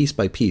be piece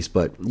by piece,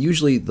 but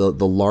usually the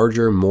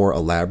larger, more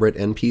elaborate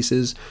end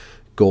pieces,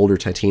 gold or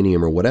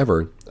titanium or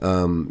whatever,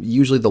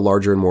 usually the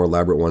larger and more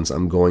elaborate ones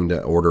I'm going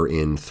to order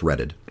in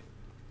threaded.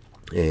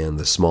 And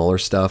the smaller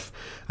stuff,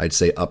 I'd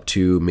say up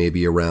to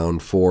maybe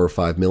around 4 or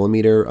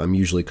 5mm. I'm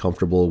usually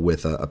comfortable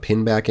with a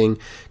pin backing.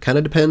 Kind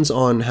of depends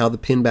on how the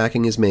pin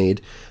backing is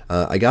made.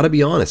 I got to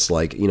be honest,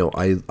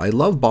 I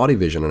love Body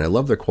Vision and I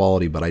love their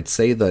quality, but I'd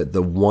say that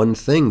the one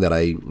thing that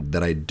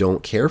I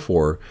don't care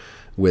for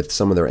with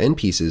some of their end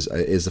pieces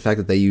is the fact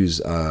that they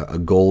use a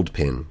gold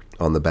pin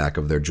on the back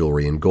of their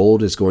jewelry, and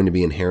gold is going to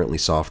be inherently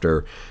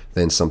softer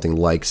than something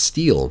like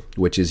steel,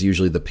 which is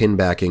usually the pin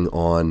backing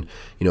on,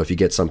 if you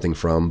get something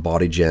from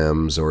Body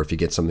Gems or if you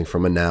get something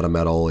from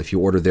Anatometal, if you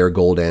order their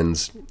gold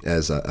ends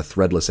as a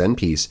threadless end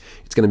piece,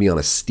 it's going to be on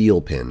a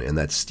steel pin, and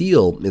that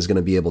steel is going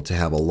to be able to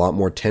have a lot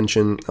more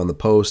tension on the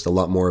post, a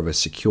lot more of a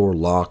secure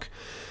lock,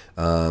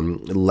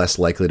 less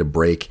likely to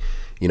break.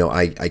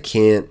 I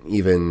can't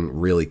even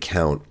really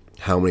count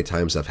how many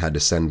times I've had to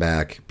send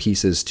back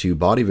pieces to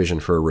Body Vision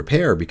for a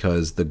repair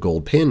because the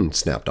gold pin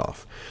snapped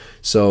off.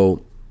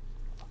 So,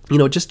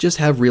 just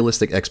have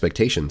realistic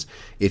expectations.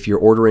 If you're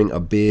ordering a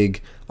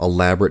big,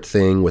 elaborate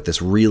thing with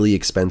this really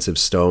expensive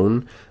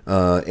stone,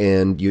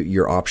 and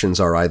your options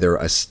are either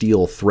a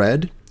steel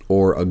thread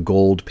or a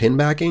gold pin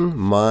backing,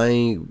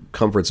 my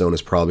comfort zone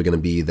is probably going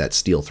to be that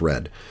steel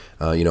thread.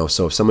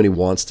 So if somebody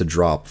wants to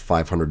drop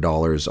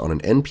 $500 on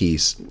an end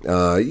piece,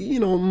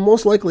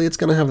 most likely it's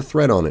going to have a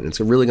thread on it. It's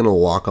really going to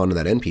lock onto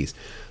that end piece.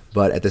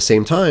 But at the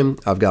same time,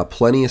 I've got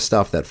plenty of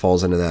stuff that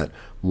falls into that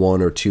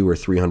 $100 or $200 or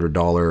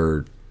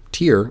 $300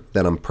 tier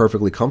that I'm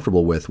perfectly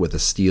comfortable with a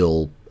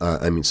steel,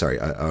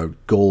 a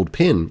gold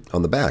pin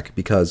on the back,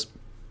 because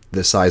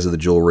the size of the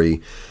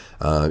jewelry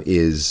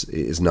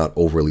is not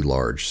overly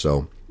large.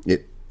 So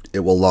it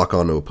will lock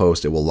onto a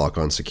post, it will lock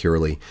on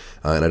securely,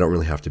 and I don't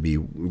really have to be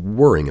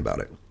worrying about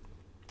it.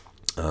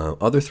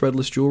 Other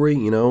threadless jewelry,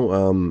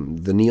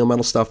 the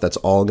neometal stuff, that's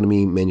all going to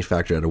be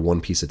manufactured out of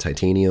one piece of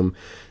titanium.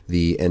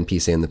 The end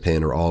piece and the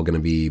pin are all going to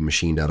be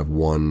machined out of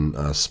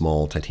one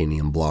small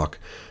titanium block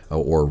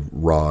or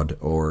rod,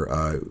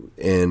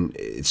 and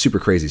it's super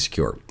crazy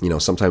secure.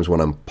 Sometimes when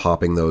I'm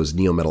popping those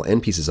neometal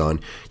end pieces on,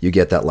 you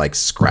get that like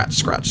scratch,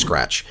 scratch,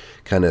 scratch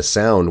kind of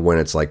sound when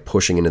it's like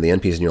pushing into the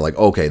end piece, and you're like,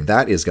 okay,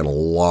 that is going to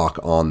lock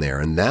on there,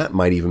 and that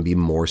might even be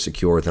more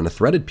secure than a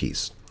threaded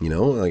piece.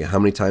 Like how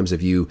many times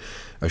have you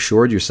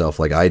assured yourself,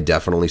 like, I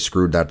definitely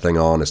screwed that thing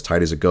on as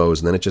tight as it goes,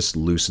 and then it just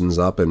loosens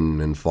up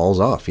and falls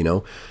off.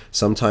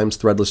 Sometimes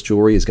threadless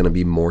jewelry is going to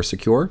be more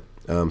secure.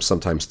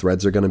 Sometimes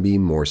threads are going to be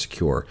more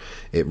secure.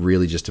 It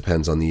really just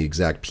depends on the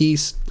exact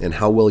piece and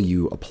how well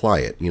you apply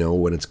it.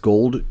 When it's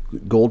gold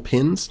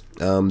pins,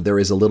 there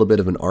is a little bit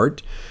of an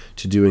art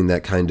to doing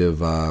that kind of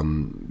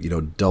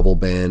double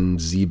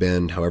bend, Z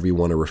bend, however you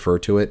want to refer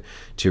to it,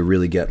 to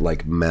really get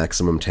like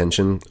maximum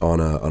tension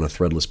on a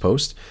threadless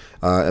post.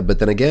 But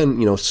then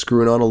again,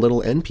 screwing on a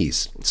little end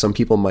piece. Some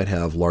people might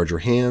have larger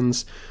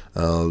hands,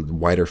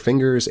 wider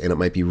fingers, and it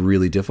might be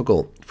really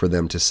difficult for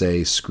them to,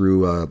 say,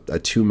 screw a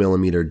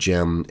 2mm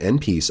gem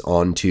end piece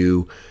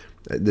onto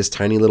this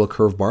tiny little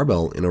curved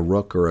barbell in a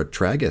rook or a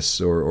tragus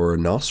or a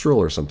nostril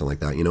or something like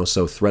that.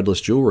 So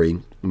threadless jewelry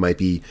might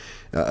be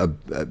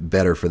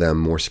better for them,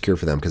 more secure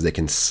for them, because they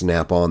can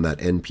snap on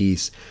that end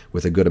piece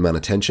with a good amount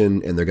of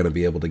tension, and they're going to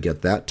be able to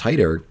get that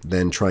tighter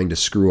than trying to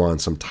screw on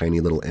some tiny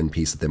little end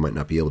piece that they might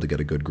not be able to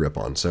get a good grip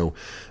on. So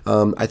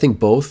I think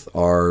both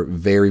are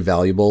very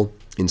valuable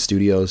in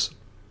studios.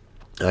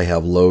 I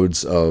have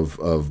loads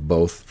of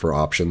both for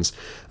options.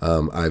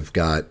 I've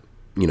got,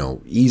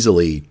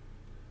 easily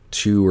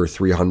 200 or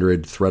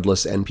 300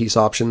 threadless end piece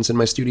options in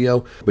my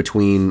studio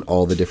between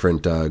all the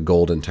different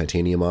gold and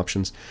titanium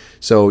options.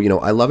 So,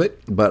 I love it.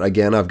 But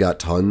again, I've got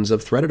tons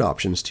of threaded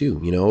options too.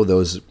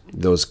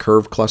 Those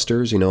curved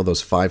clusters,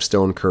 those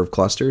 5-stone curved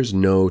clusters,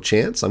 no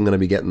chance I'm going to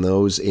be getting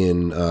those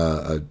in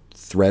a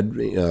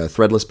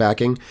threadless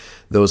backing.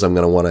 Those I'm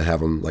going to want to have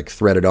them like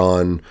threaded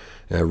on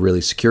really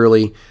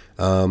securely.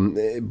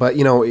 But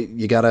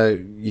you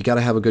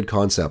gotta have a good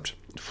concept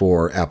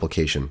for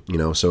application.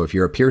 So if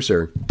you're a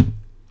piercer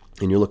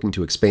and you're looking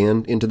to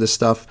expand into this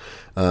stuff,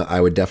 I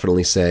would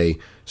definitely say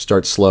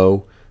start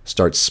slow,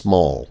 start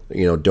small.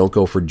 Don't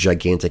go for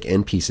gigantic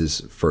end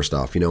pieces first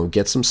off.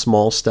 Get some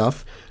small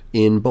stuff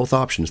in both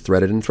options,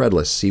 threaded and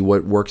threadless. See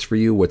what works for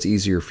you, what's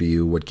easier for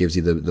you, what gives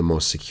you the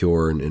most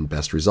secure and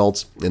best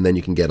results. And then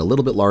you can get a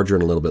little bit larger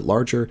and a little bit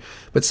larger.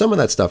 But some of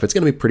that stuff, it's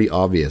going to be pretty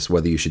obvious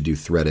whether you should do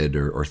threaded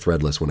or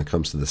threadless when it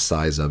comes to the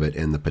size of it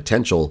and the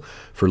potential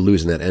for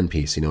losing that end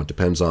piece. It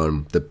depends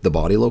on the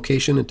body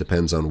location. It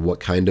depends on what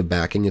kind of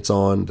backing it's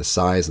on, the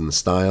size and the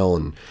style,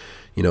 and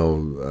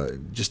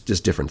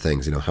just different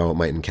things, how it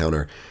might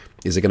encounter.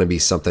 Is it going to be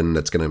something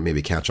that's going to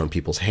maybe catch on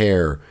people's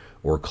hair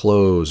or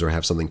clothes or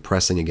have something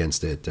pressing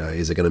against it?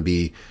 Is it going to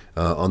be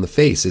on the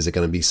face? Is it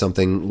going to be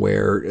something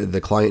where the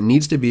client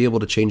needs to be able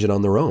to change it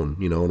on their own,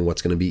 and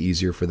what's going to be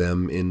easier for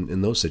them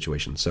in those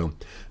situations? So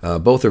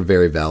both are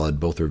very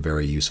valid. Both are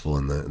very useful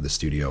in the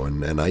studio,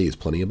 and I use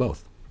plenty of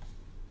both.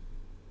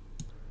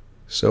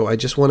 So I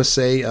just want to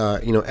say,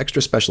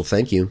 extra special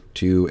thank you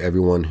to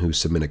everyone who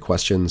submitted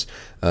questions.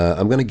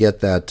 I'm going to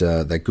get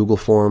that Google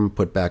form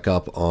put back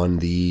up on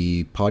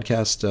the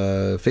podcast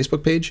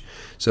Facebook page.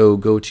 So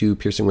go to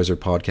Piercing Wizard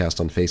Podcast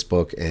on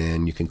Facebook,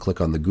 and you can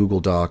click on the Google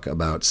Doc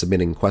about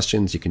submitting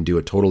questions. You can do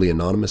it totally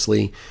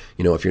anonymously.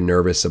 If you're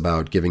nervous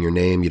about giving your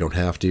name, you don't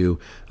have to.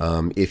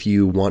 If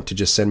you want to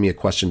just send me a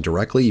question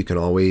directly, you can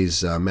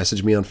always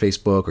message me on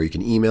Facebook, or you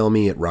can email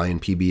me at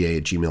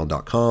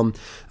ryanpba@gmail.com.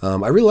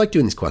 I really like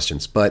doing these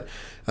questions. But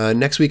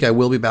next week I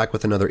will be back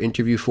with another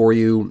interview for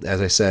you.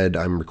 As I said,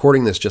 I'm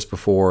recording this just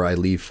before I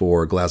leave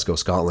for Glasgow,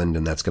 Scotland,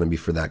 and that's going to be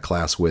for that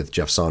class with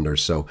Jeff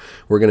Saunders. So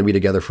we're going to be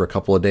together for a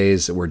couple of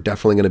days. We're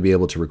definitely going to be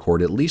able to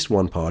record at least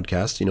one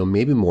podcast,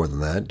 maybe more than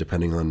that,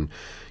 depending on,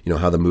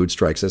 how the mood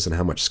strikes us and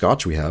how much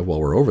scotch we have while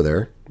we're over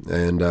there.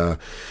 And,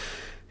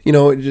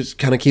 just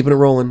kind of keeping it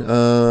rolling.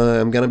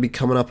 I'm going to be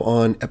coming up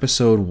on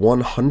episode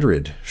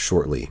 100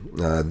 shortly.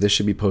 This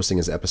should be posting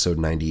as episode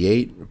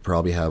 98.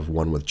 Probably have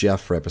one with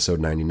Jeff for episode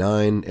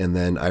 99. And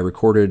then I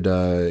recorded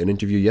an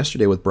interview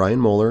yesterday with Brian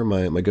Moeller,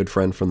 my good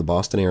friend from the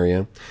Boston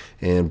area.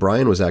 And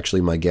Brian was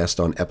actually my guest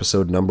on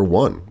episode number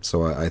 1.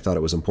 So I thought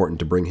it was important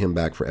to bring him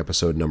back for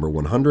episode number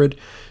 100.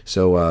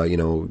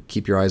 So,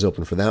 keep your eyes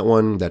open for that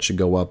one. That should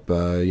go up,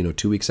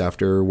 2 weeks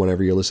after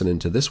whenever you're listening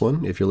to this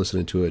one, if you're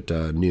listening to it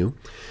new.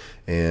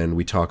 And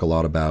we talk a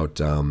lot about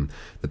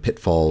the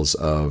pitfalls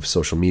of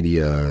social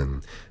media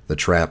and the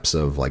traps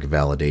of like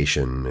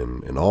validation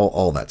and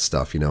all that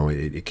stuff.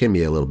 It can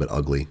be a little bit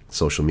ugly.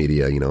 Social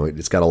media,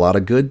 it's got a lot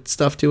of good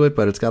stuff to it,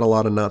 but it's got a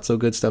lot of not so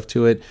good stuff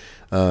to it.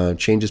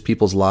 Changes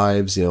people's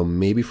lives,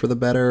 maybe for the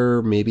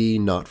better, maybe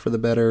not for the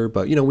better,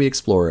 but we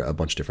explore a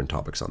bunch of different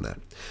topics on that.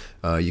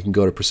 You can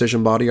go to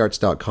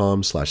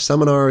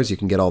precisionbodyarts.com/seminars. You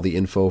can get all the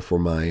info for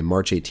my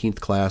March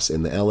 18th class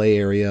in the LA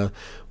area,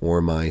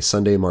 or my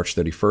Sunday, March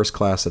 31st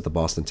class at the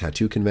Boston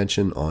Tattoo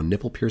Convention on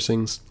nipple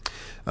piercings.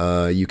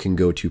 You can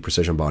go to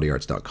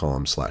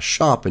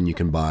precisionbodyarts.com/shop, and you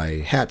can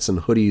buy hats and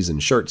hoodies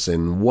and shirts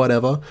and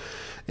whatever.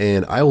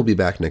 And I will be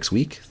back next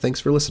week. Thanks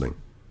for listening.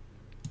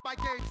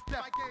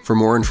 For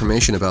more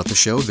information about the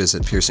show,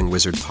 visit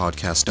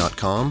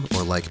piercingwizardpodcast.com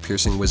or like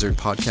Piercing Wizard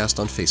Podcast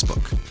on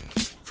Facebook.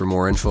 For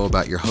more info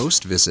about your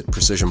host, visit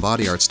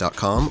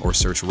precisionbodyarts.com or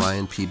search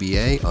Ryan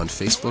PBA on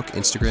Facebook,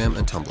 Instagram,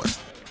 and Tumblr.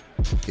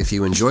 If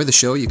you enjoy the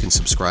show, you can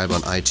subscribe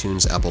on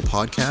iTunes, Apple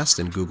Podcast,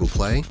 and Google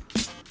Play.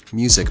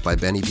 Music by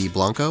Benny B.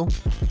 Blanco.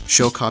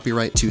 Show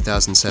copyright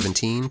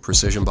 2017,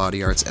 Precision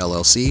Body Arts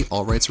LLC,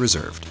 all rights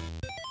reserved.